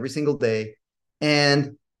modules every single day.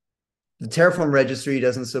 And the Terraform registry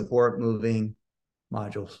doesn't support moving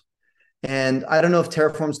modules. And I don't know if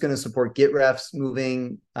Terraform's going to support Git refs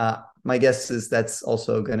moving. My guess is that's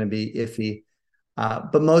also going to be iffy.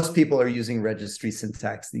 But most people are using registry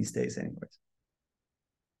syntax these days anyways.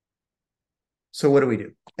 So what do we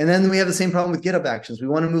do? And then we have the same problem with GitHub Actions. We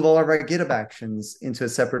want to move all of our GitHub Actions into a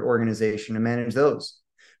separate organization and manage those.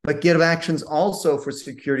 But GitHub Actions also, for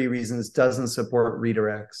security reasons, doesn't support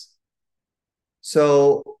redirects.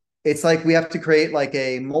 So it's like we have to create like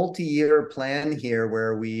a multi-year plan here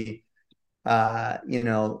where we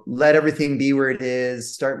let everything be where it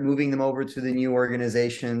is, start moving them over to the new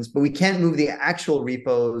organizations, but we can't move the actual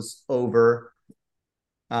repos over.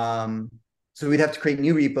 So we'd have to create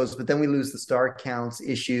new repos, but then we lose the star counts,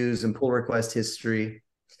 issues, and pull request history.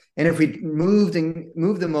 And if we moved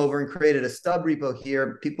them over and created a stub repo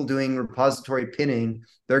here, people doing repository pinning,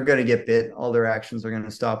 they're going to get bit. All their actions are going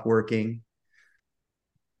to stop working.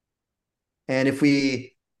 And if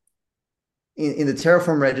we in the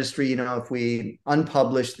Terraform registry, if we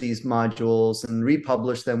unpublish these modules and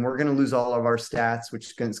republish them, we're going to lose all of our stats,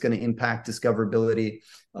 which is going to impact discoverability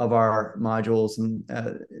of our modules and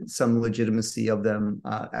some legitimacy of them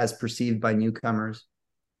as perceived by newcomers.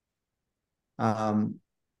 So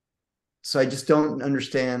I just don't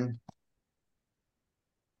understand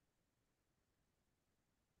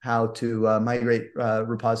how to migrate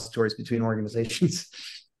repositories between organizations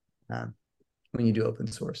when you do open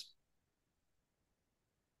source.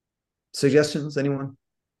 Suggestions, anyone?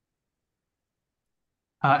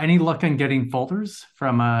 Any luck on getting folders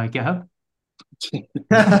from GitHub?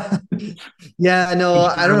 Yeah, no,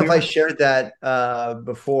 I don't know if I shared that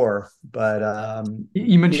before, but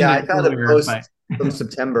you mentioned yeah, it I found earlier, a post but... from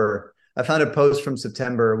September. I found a post from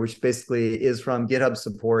September, which basically is from GitHub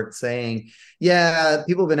support saying, yeah,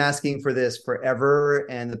 people have been asking for this forever,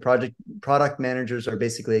 and the product managers are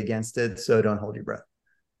basically against it, so don't hold your breath.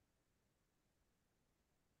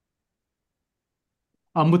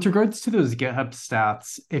 With regards to those GitHub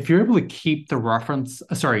stats, if you're able to keep the reference,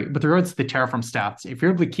 with regards to the Terraform stats, if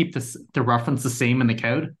you're able to keep the reference the same in the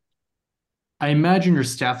code, I imagine your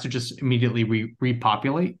stats would just immediately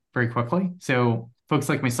repopulate very quickly. So folks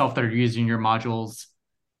like myself that are using your modules,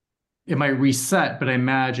 it might reset, but I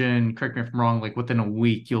imagine, correct me if I'm wrong, like within a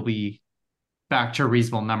week, you'll be back to a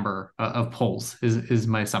reasonable number of polls is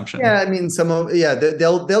my assumption. Yeah, I mean,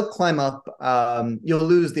 they'll climb up. You'll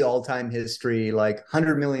lose the all-time history, like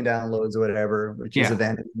 100 million downloads or whatever, which is a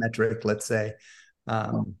vanity metric, let's say.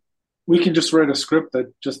 We can just write a script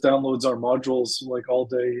that just downloads our modules like all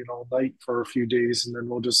day and all night for a few days, and then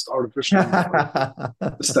we'll just artificially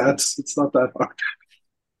the stats. It's not that hard.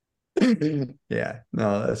 Yeah,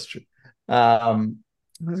 no, that's true. I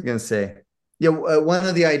was gonna say, yeah, one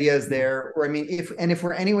of the ideas there, or I mean, if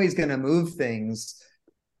we're anyways going to move things,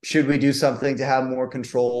 should we do something to have more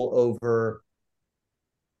control over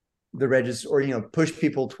the registry, or push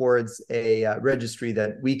people towards a registry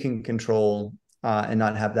that we can control and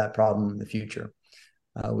not have that problem in the future?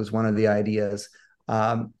 Was one of the ideas.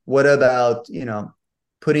 What about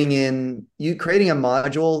creating a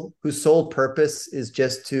module whose sole purpose is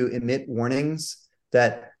just to emit warnings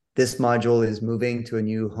that this module is moving to a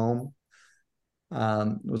new home?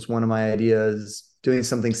 Was one of my ideas. Doing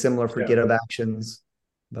something similar for GitHub Actions,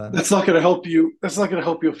 but that's not going to help you. That's not going to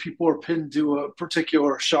help you if people are pinned to a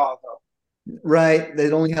particular SHA, though. Right.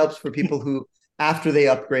 It only helps for people who, after they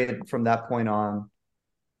upgrade from that point on.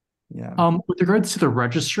 Yeah. With regards to the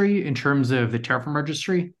registry, in terms of the Terraform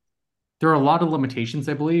registry, there are a lot of limitations,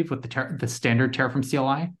 I believe, with the standard Terraform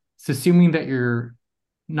CLI. So assuming that you're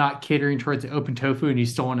not catering towards open tofu and you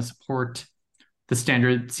still want to support the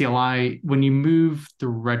standard CLI, when you move the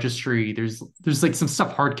registry, there's like some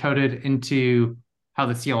stuff hard coded into how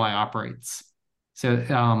the CLI operates. So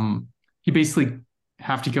you basically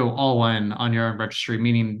have to go all in on your own registry,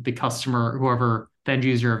 meaning the customer, whoever the end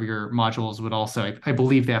user of your modules would also, I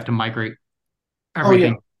believe they have to migrate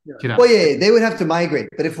everything to that. Well, yeah, they would have to migrate.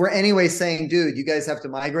 But if we're anyway saying, dude, you guys have to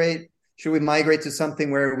migrate, should we migrate to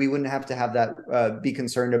something where we wouldn't have to have that, be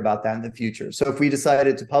concerned about that in the future? So if we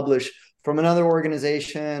decided to publish from another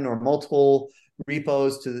organization or multiple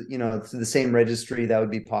repos to the same registry, that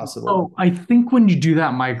would be possible. Oh, I think when you do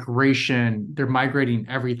that migration, they're migrating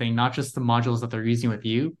everything, not just the modules that they're using with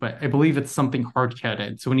you, but I believe it's something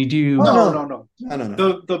hard-coded. So when you do... No.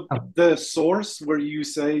 The source where you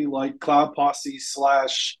say like Cloud Posse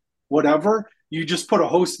 / whatever, you just put a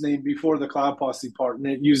host name before the Cloud Posse part, and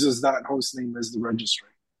it uses that host name as the registry.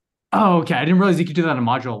 Oh, okay. I didn't realize you could do that on a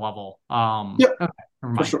module level. Yeah, okay,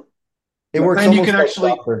 for sure. It works, and you can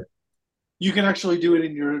actually do it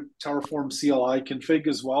in your Terraform CLI config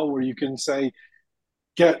as well, where you can say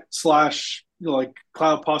get / like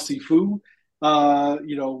Cloud Posse foo,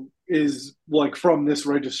 is like from this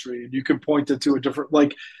registry, and you can point it to a different,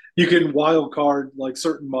 like you can wildcard like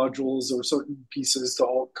certain modules or certain pieces to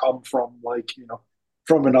all come from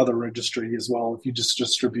from another registry as well, if you just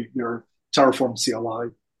distribute your Terraform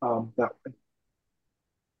CLI that way.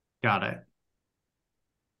 Got it.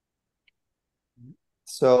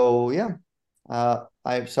 So yeah, I'm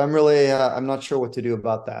not sure what to do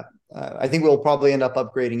about that. I think we'll probably end up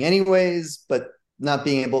upgrading anyways, but not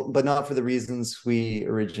for the reasons we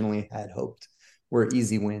originally had hoped were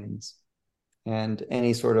easy wins. And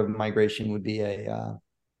any sort of migration would be a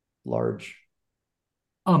large.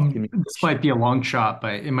 This might be a long shot,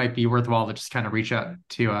 but it might be worthwhile to just kind of reach out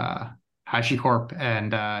to HashiCorp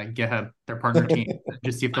and GitHub, their partner team,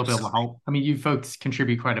 just see if they'll be able to help. I mean, you folks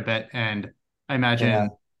contribute quite a bit, and I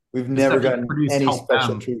imagine we've never gotten any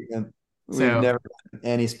special treatment. We've never gotten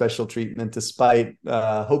any special treatment, despite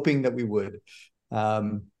hoping that we would.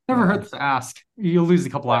 Never hurts to ask. You'll lose a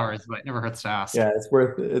couple hours, but it never hurts to ask. Yeah, it's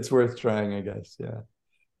worth trying, I guess. Yeah.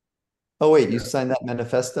 Oh wait, you signed that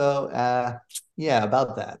manifesto? Yeah,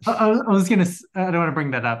 about that. I was gonna. I don't want to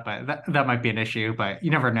bring that up, but that might be an issue. But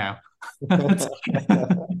you never know.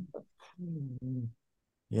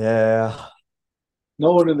 Yeah.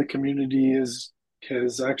 No one in the community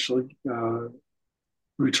has actually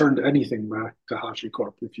returned anything back to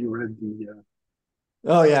HashiCorp. If you read the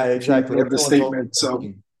Oh yeah, exactly. read the statement, so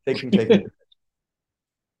taking.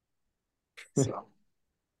 So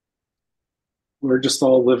we're just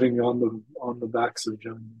all living on the backs of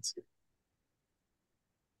giants.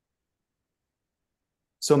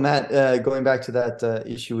 So Matt, going back to that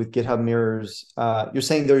issue with GitHub mirrors, you're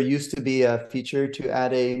saying there used to be a feature to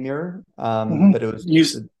add a mirror, but it was you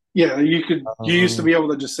used to be able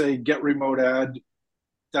to just say get remote add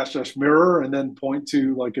 -- mirror and then point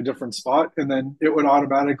to like a different spot, and then it would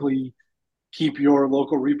automatically keep your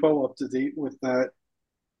local repo up to date with that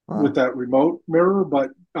remote mirror.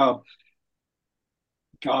 But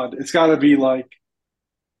God, it's got to be like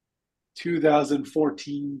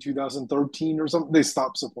 2014, 2013 or something. They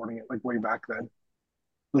stopped supporting it like way back then,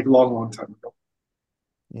 like long time ago.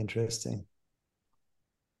 Interesting.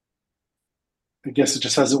 I guess it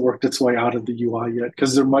just hasn't worked its way out of the UI yet,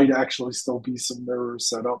 because there might actually still be some mirrors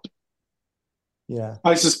set up. Yeah.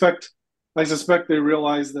 I suspect they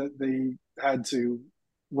realized that they had to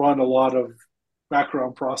run a lot of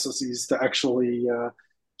background processes to actually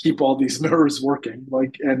keep all these mirrors working,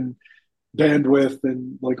 like, and bandwidth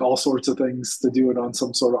and like all sorts of things to do it on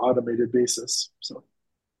some sort of automated basis. So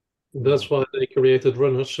that's why they created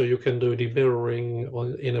runners, so you can do the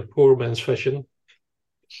mirroring in a poor man's fashion.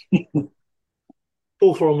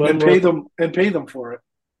 Pull from them and pay them for it.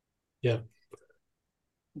 Yeah.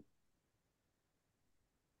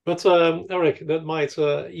 But Eric, that might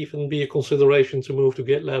even be a consideration to move to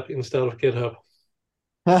GitLab instead of GitHub.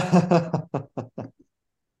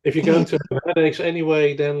 If you're going to have headaches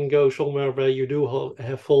anyway, then go somewhere where you do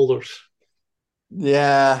have folders.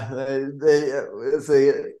 Yeah,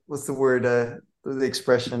 what's the word? The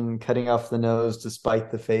expression "cutting off the nose to spite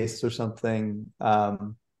the face" or something.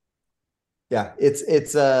 Yeah,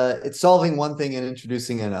 it's solving one thing and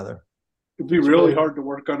introducing another. It'd be really hard to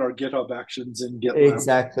work on our GitHub actions in GitLab.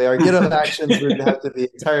 Exactly, our GitHub actions would have to be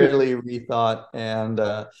entirely rethought, and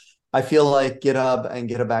I feel like GitHub and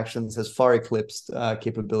GitHub Actions has far eclipsed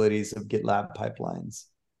capabilities of GitLab pipelines.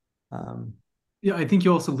 Yeah, I think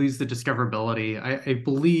you also lose the discoverability. I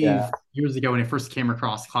believe years ago when I first came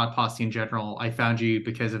across Cloud Posse in general, I found you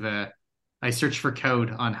because of I searched for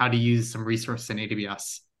code on how to use some resource in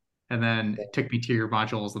AWS. And then it took me to your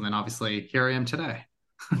modules. And then obviously here I am today.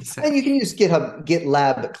 So. And you can use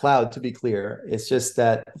GitLab Cloud, to be clear. It's just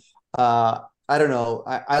that, I don't know,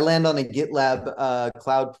 I land on a GitLab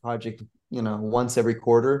Cloud project, once every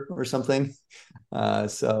quarter or something.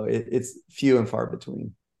 So it's few and far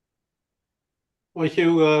between. What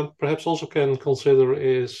you perhaps also can consider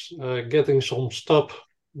is getting some stub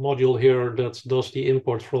module here that does the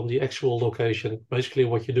import from the actual location, basically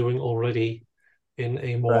what you're doing already in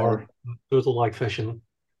a more turtle-like fashion.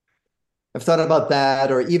 I've thought about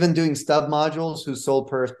that, or even doing stub modules whose sole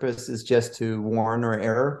purpose is just to warn or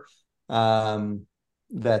error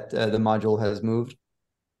that the module has moved.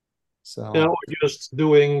 So yeah, or just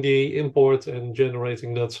doing the import and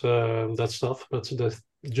generating that stuff, but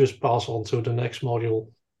just pass on to the next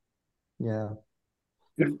module. Yeah,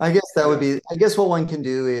 I guess that would be. I guess what one can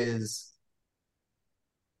do is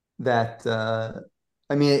that.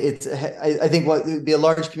 I mean, I think what it would be a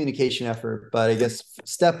large communication effort, but I guess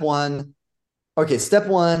step one,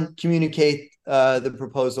 communicate the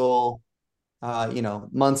proposal,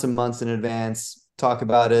 months and months in advance, talk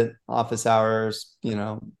about it, office hours,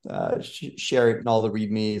 share it in all the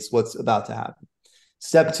readmes, what's about to happen.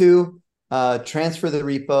 Step two, transfer the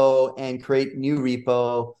repo and create new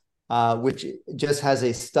repo, which just has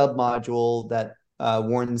a stub module that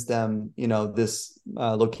warns them, this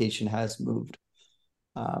location has moved.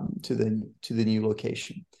 To the new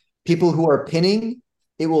location. People who are pinning,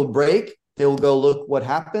 it will break. They will go look what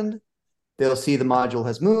happened. They'll see the module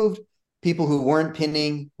has moved. People who weren't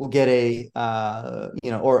pinning will get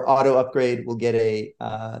or auto upgrade will get a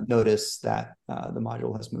notice that the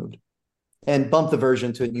module has moved, and bump the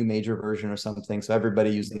version to a new major version or something. So everybody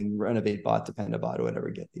using Renovate Bot, Dependabot, or whatever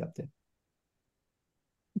get the update.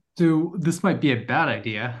 So this might be a bad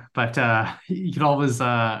idea, but you can always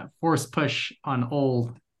force push on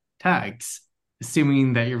old tags,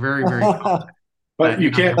 assuming that you're very, very confident. But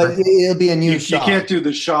you can't. But it'll be a new SHA. You can't do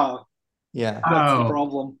the SHA. Yeah, that's the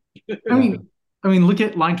problem. I mean, look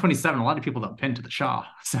at line 27. A lot of people don't pin to the SHA,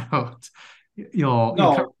 so you'll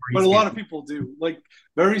cover No, but a lot of people do. Like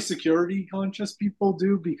very security conscious people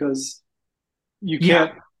do because you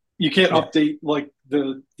can't update like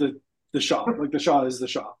the SHA. Like the SHA is the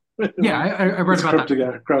SHA. Yeah, I read It's about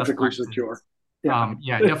that. cryptographically secure. Yeah.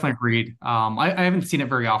 Definitely agreed. I haven't seen it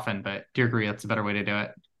very often, but do agree that's a better way to do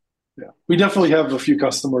it. Yeah, we definitely have a few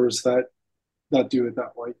customers that do it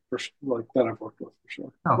that way, like that I've worked with for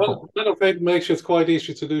sure. Oh, cool. Renovate makes it quite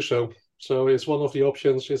easy to do so. So it's one of the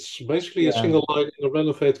options. It's basically a single line in the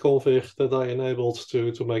Renovate config that I enabled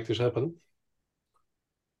to make this happen.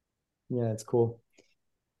 Yeah, it's cool.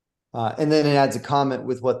 And then it adds a comment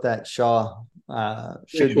with what that SHA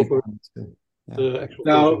should be. Yeah.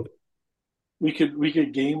 Now we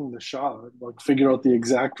could game the SHA, like figure out the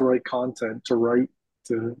exact right content to write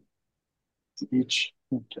to each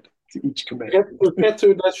command. To get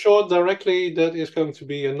to that SHA directly, that is going to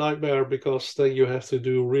be a nightmare because then you have to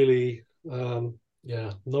do really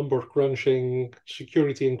number crunching,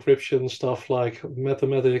 security encryption stuff like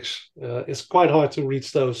mathematics. It's quite hard to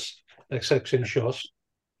reach those exception SHAs.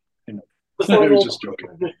 I was just joking.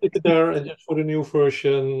 Just stick it there, and just for the new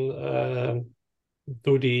version,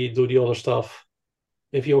 do the other stuff.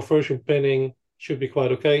 If your version pinning should be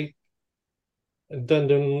quite okay, and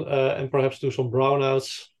then perhaps do some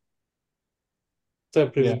brownouts,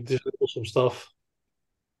 temporarily disable some stuff,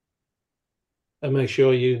 and make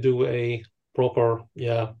sure you do a proper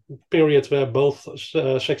period where both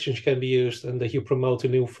sections can be used, and that you promote a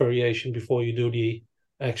new variation before you do the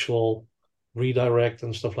actual redirect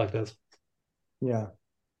and stuff like that. Yeah.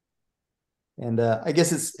 And I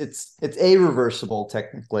guess it's a reversible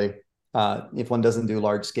technically, if one doesn't do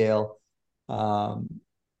large scale.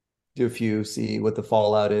 Do a few, see what the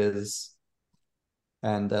fallout is,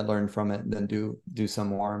 and learn from it, and then do some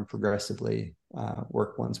more and progressively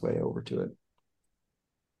work one's way over to it.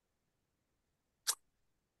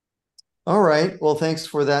 All right. Well, thanks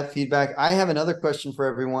for that feedback. I have another question for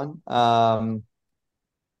everyone,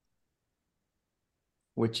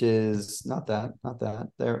 which is not that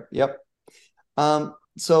there. Yep.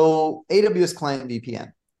 So AWS Client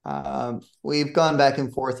VPN. We've gone back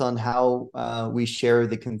and forth on how we share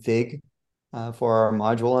the config for our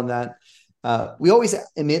module on that. We always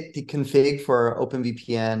emit the config for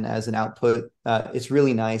OpenVPN as an output. It's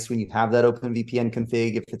really nice when you have that OpenVPN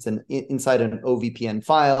config. If it's inside an OVPN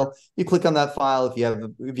file, you click on that file. If you have a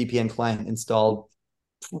VPN client installed,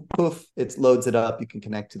 poof, it loads it up. You can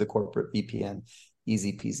connect to the corporate VPN.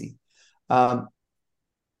 Easy peasy.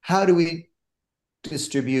 How do we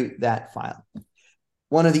distribute that file?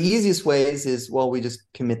 One of the easiest ways is, well, we just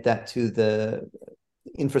commit that to the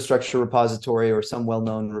infrastructure repository or some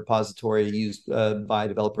well-known repository used by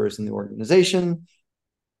developers in the organization.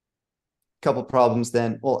 Couple problems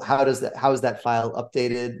then. Well, how is that file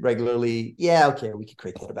updated regularly? Yeah, okay, we could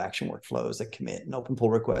create GitHub action workflows that commit and open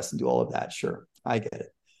pull requests and do all of that. Sure, I get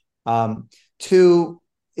it. Two,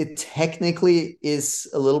 it technically is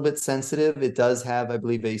a little bit sensitive. It does have, I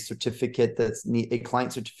believe, a certificate a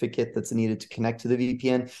client certificate that's needed to connect to the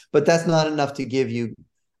VPN, but that's not enough to give you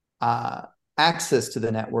access to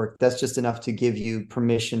the network. That's just enough to give you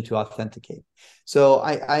permission to authenticate. So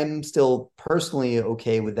I'm still personally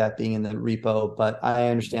okay with that being in the repo, but I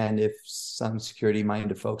understand if some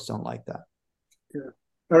security-minded folks don't like that. Yeah.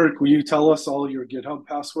 Eric, will you tell us all your GitHub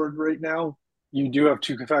password right now? You do have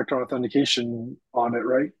two-factor authentication on it,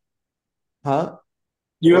 right? Huh?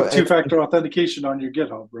 You have two-factor authentication on your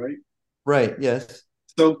GitHub, right? Right, yes.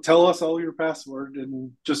 So tell us all your password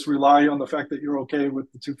and just rely on the fact that you're okay with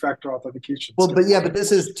the two-factor authentication. Well, but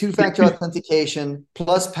this is two-factor authentication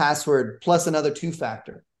plus password plus another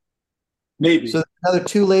two-factor. Maybe. So another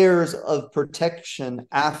 2 layers of protection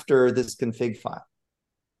after this config file.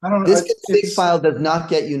 I don't know. This config file does not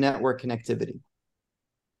get you network connectivity.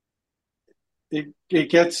 It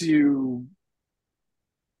gets you.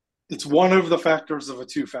 It's one of the factors of a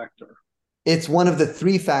two-factor. It's one of the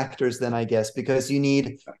 3 factors then, I guess, because you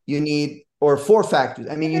need or 4 factors.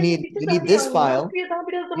 I mean, you need this file,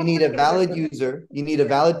 you need a valid user, you need a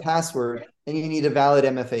valid password, and you need a valid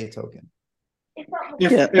MFA token.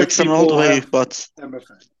 It's an old way, but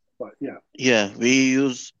MFA, but yeah. Yeah, we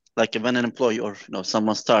use like when an employee or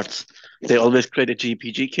someone starts, they always create a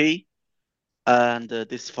GPG key, and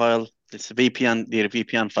this VPN, their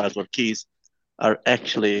VPN files or keys are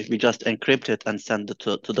actually, we just encrypt it and send it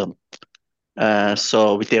to them.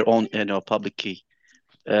 So with their own public key,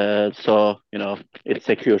 so it's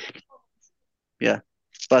secure. Yeah,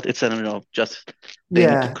 but it's just they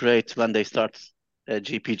need to create when they start a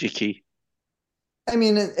GPG key. I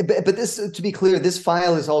mean, but this, to be clear, this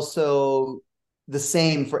file is also the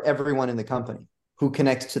same for everyone in the company who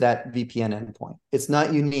connects to that VPN endpoint. It's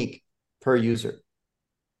not unique per user.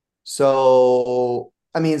 So,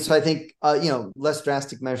 so I think, less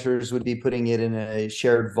drastic measures would be putting it in a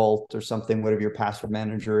shared vault or something, whatever your password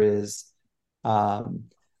manager is.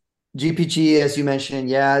 GPG, as you mentioned,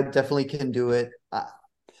 yeah, definitely can do it.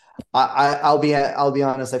 I'll be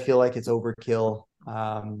honest. I feel like it's overkill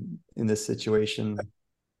in this situation.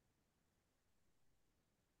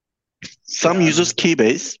 Some uses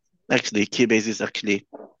Keybase. Actually, Keybase is actually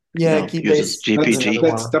Keybase uses GPG.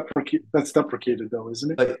 That's deprecated though,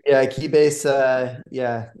 isn't it? But yeah, Keybase,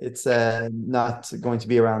 it's not going to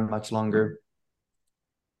be around much longer.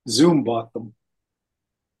 Zoom bought them.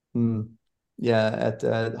 Yeah, at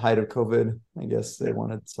the height of COVID, I guess they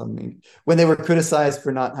wanted something when they were criticized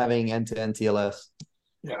for not having end-to-end TLS.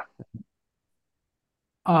 Yeah.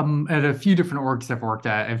 At a few different orgs I've worked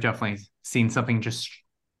at, I've definitely seen something just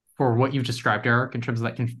for what you've described, Eric, in terms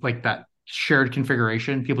of that that shared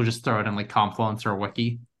configuration. People just throw it in like Confluence or a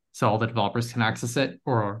wiki, so all the developers can access it,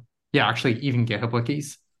 or actually even GitHub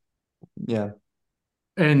wikis. Yeah.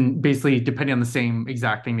 And basically, depending on the same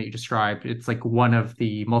exact thing that you described, it's like one of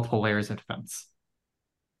the multiple layers of defense.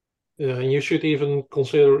 Yeah, and you should even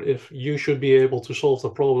consider if you should be able to solve the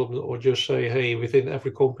problem, or just say, hey, within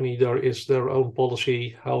every company there is their own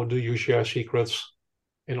policy. How do you share secrets?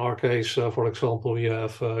 In our case, for example, we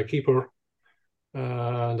have Keeper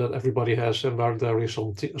that everybody has, and where there is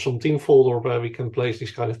some team folder where we can place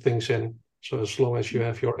these kind of things in. So as long as you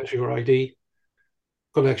have your Azure ID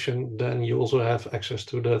connection, then you also have access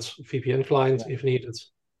to that VPN client if needed.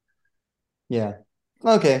 Yeah.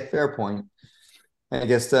 Okay, fair point. I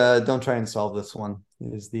guess don't try and solve this one.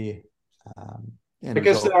 Is the I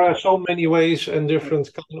guess there are so many ways and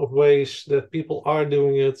different kind of ways that people are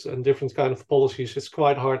doing it and different kind of policies. It's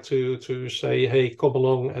quite hard to say, hey, come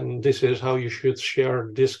along and this is how you should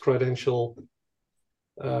share this credential.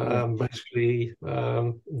 Basically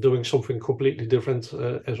doing something completely different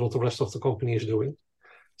as what the rest of the company is doing.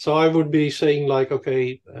 So I would be saying like,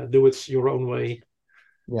 okay, do it your own way.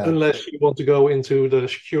 Yeah. Unless you want to go into the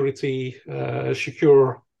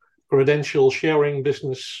secure credential sharing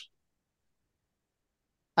business.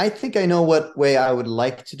 I think I know what way I would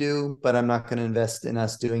like to do, but I'm not going to invest in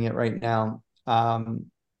us doing it right now. And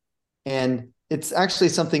it's actually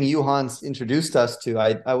something Johan's introduced us to.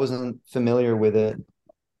 I wasn't familiar with it.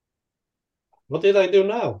 What did I do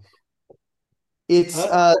now? It's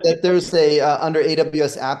that there's a under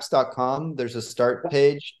AWSapps.com, there's a start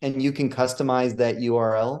page, and you can customize that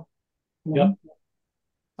URL. Yeah.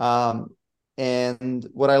 And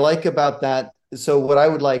what I like about that, so what I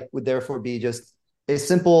would like would therefore be just a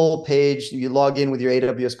simple page. You log in with your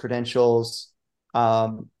AWS credentials,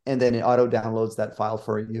 and then it auto downloads that file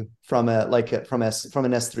for you from an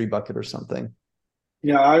S3 bucket or something.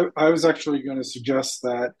 Yeah, I was actually going to suggest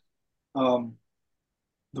that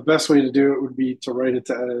the best way to do it would be to write it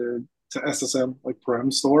to SSM, like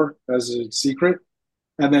param store, as a secret,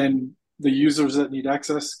 and then the users that need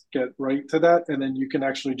access get right to that, and then you can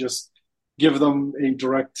actually just give them a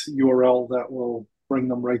direct URL that will bring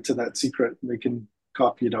them right to that secret, and they can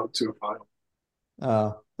copy it out to a file.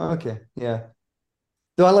 Oh, okay, yeah.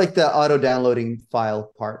 Though I like the auto downloading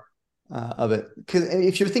file part of it, because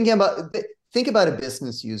if you're think about a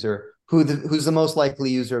business user who's the most likely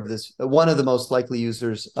user of this, one of the most likely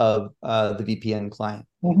users of the VPN client.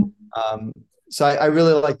 Mm-hmm. So I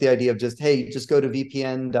really like the idea of just go to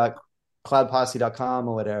vpn.cloudposse.com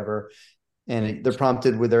or whatever, and they're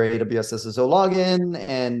prompted with their AWS SSO login,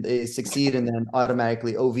 and they succeed, and then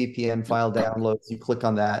automatically OVPN file downloads. You click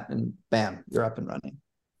on that, and bam, you're up and running.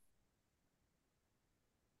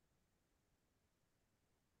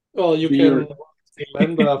 Well, you can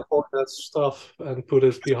Lambda for that stuff and put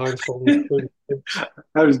it behind some.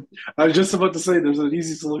 I was just about to say there's an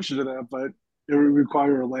easy solution to that, but it would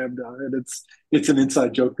require a Lambda, and it's an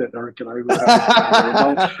inside joke that Eric and I were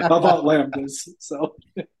having about Lambdas. So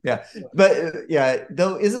yeah, but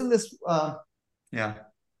though isn't this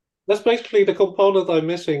That's basically the component I'm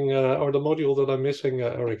missing, or the module that I'm missing,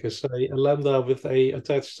 Eric, is a Lambda with a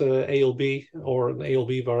attached ALB, or an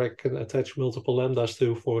ALB where I can attach multiple Lambdas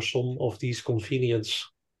to for some of these convenience.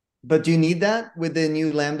 But do you need that with the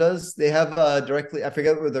new Lambdas? They have directly, I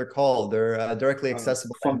forget what they're called. They're directly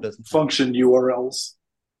accessible Lambdas. Function URLs.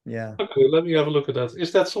 Yeah. Okay, let me have a look at that.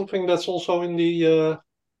 Is that something that's also in the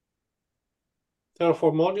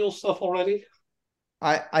Terraform module stuff already?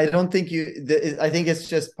 I don't think I think it's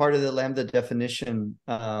just part of the Lambda definition.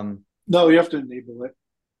 No, you have to enable it.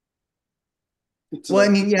 Well, I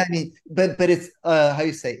mean, yeah, I mean, but it's how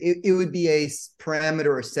you say it would be a parameter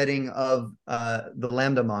or setting of the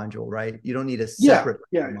Lambda module, right? You don't need a separate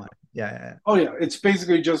module. Yeah. Oh yeah, it's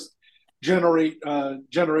basically just generate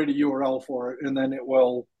generate a URL for it, and then it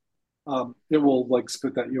will like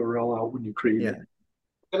spit that URL out when you create it.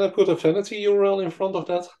 Can I put a vanity URL in front of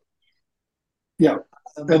that? Yeah,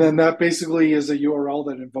 and then that basically is a URL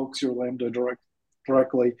that invokes your Lambda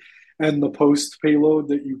directly, and the post payload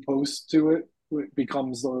that you post to it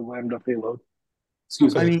becomes the Lambda payload.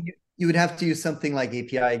 Excuse me. I mean, you would have to use something like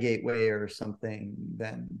API gateway or something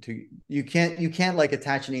then to you can't like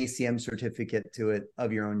attach an ACM certificate to it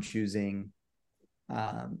of your own choosing,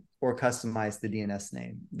 or customize the DNS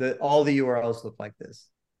name. All the URLs look like this.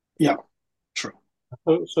 Yeah, true.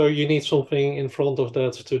 So you need something in front of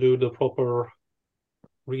that to do the proper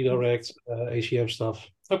redirect ACM stuff.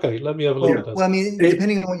 Okay, let me have a look at that. Well, I mean,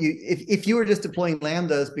 depending on what if you were just deploying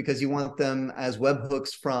Lambdas because you want them as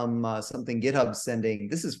webhooks from something GitHub's sending,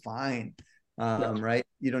 this is fine, right?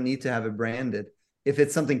 You don't need to have it branded. If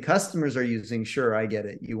it's something customers are using, sure, I get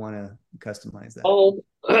it. You want to customize that. Oh,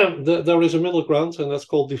 there is a middle ground, and that's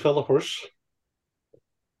called developers.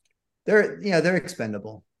 They're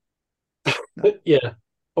expendable. Yeah,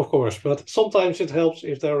 of course, but sometimes it helps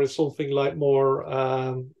if there is something like more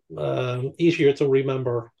easier to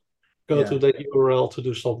remember. Go to that URL to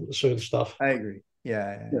do some certain stuff. I agree.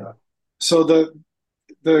 Yeah. So the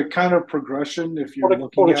kind of progression, if you're looking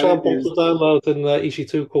for at example, it, is to download an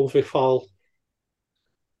EC2 config file.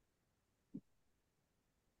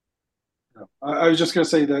 I was just going to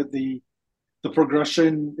say that the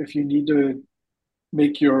progression, if you need to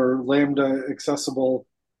make your Lambda accessible,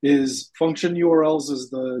 is function URLs is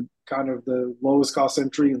the kind of the lowest cost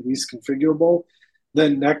entry and least configurable.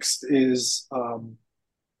 Then next is the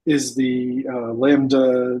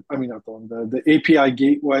Lambda. I mean, not the Lambda. The API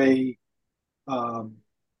gateway.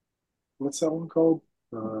 What's that one called?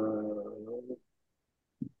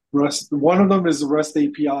 REST. One of them is the REST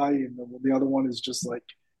API, and the other one is just like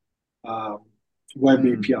web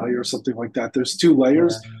API or something like that. There's two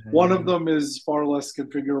layers. One of them is far less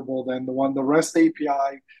configurable than the one. The REST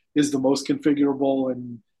API is the most configurable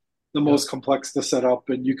and the most complex to set up,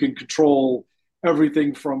 and you can control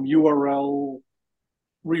everything from URL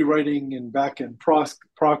rewriting and backend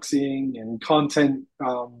proxying and content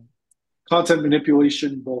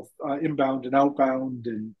manipulation, both inbound and outbound,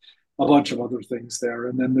 and a bunch of other things there.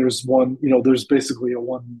 And then there's one, there's basically a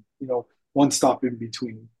one stop in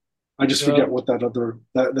between. I just forget what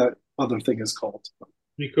that other thing is called.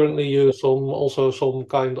 We currently use some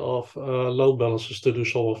kind of load balancers to do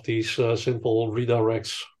some of these simple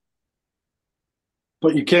redirects.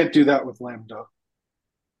 But you can't do that with Lambda.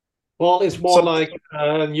 Well, it's more like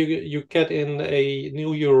you get in a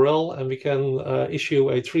new URL and we can issue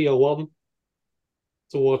a 301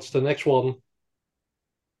 towards the next one.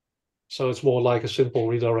 So it's more like a simple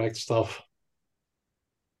redirect stuff.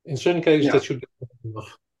 In certain cases, that should be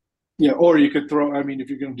enough. Yeah, or you could throw, I mean, if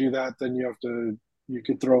you're going to do that, then you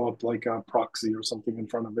could throw up like a proxy or something in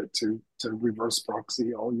front of it to reverse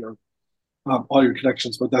proxy all your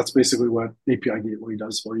connections. But that's basically what API Gateway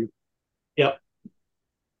does for you. Yeah.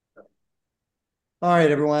 All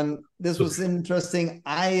right, everyone. This was interesting.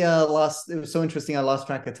 It was so interesting. I lost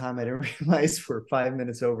track of time. I didn't realize we're 5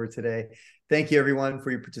 minutes over today. Thank you, everyone, for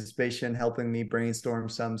your participation, helping me brainstorm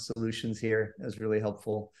some solutions here. That was really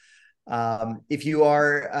helpful. If you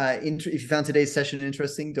found today's session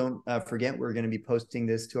interesting, don't forget we're going to be posting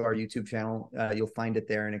this to our YouTube channel. You'll find it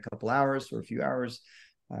there in a couple hours or a few hours.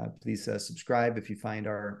 Please subscribe if you find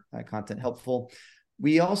our content helpful.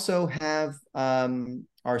 We also have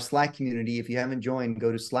our Slack community. If you haven't joined,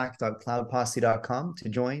 go to slack.cloudposse.com to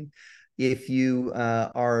join. If you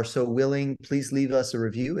are so willing, please leave us a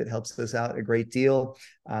review. It helps us out a great deal.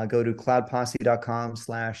 Go to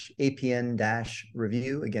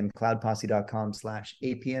cloudposse.com/APN-review. Again,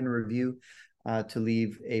 cloudposse.com/APN-review to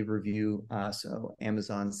leave a review so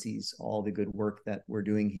Amazon sees all the good work that we're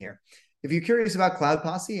doing here. If you're curious about Cloud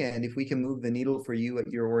Posse and if we can move the needle for you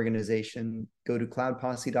at your organization, go to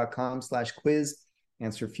cloudposse.com/quiz,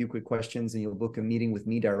 answer a few quick questions, and you'll book a meeting with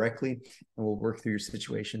me directly, and we'll work through your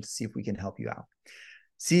situation to see if we can help you out.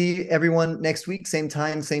 See everyone next week, same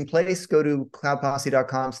time, same place. Go to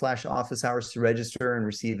cloudposse.com/office hours to register and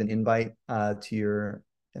receive an invite to your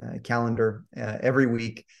calendar every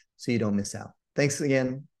week so you don't miss out. Thanks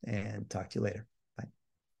again, and talk to you later.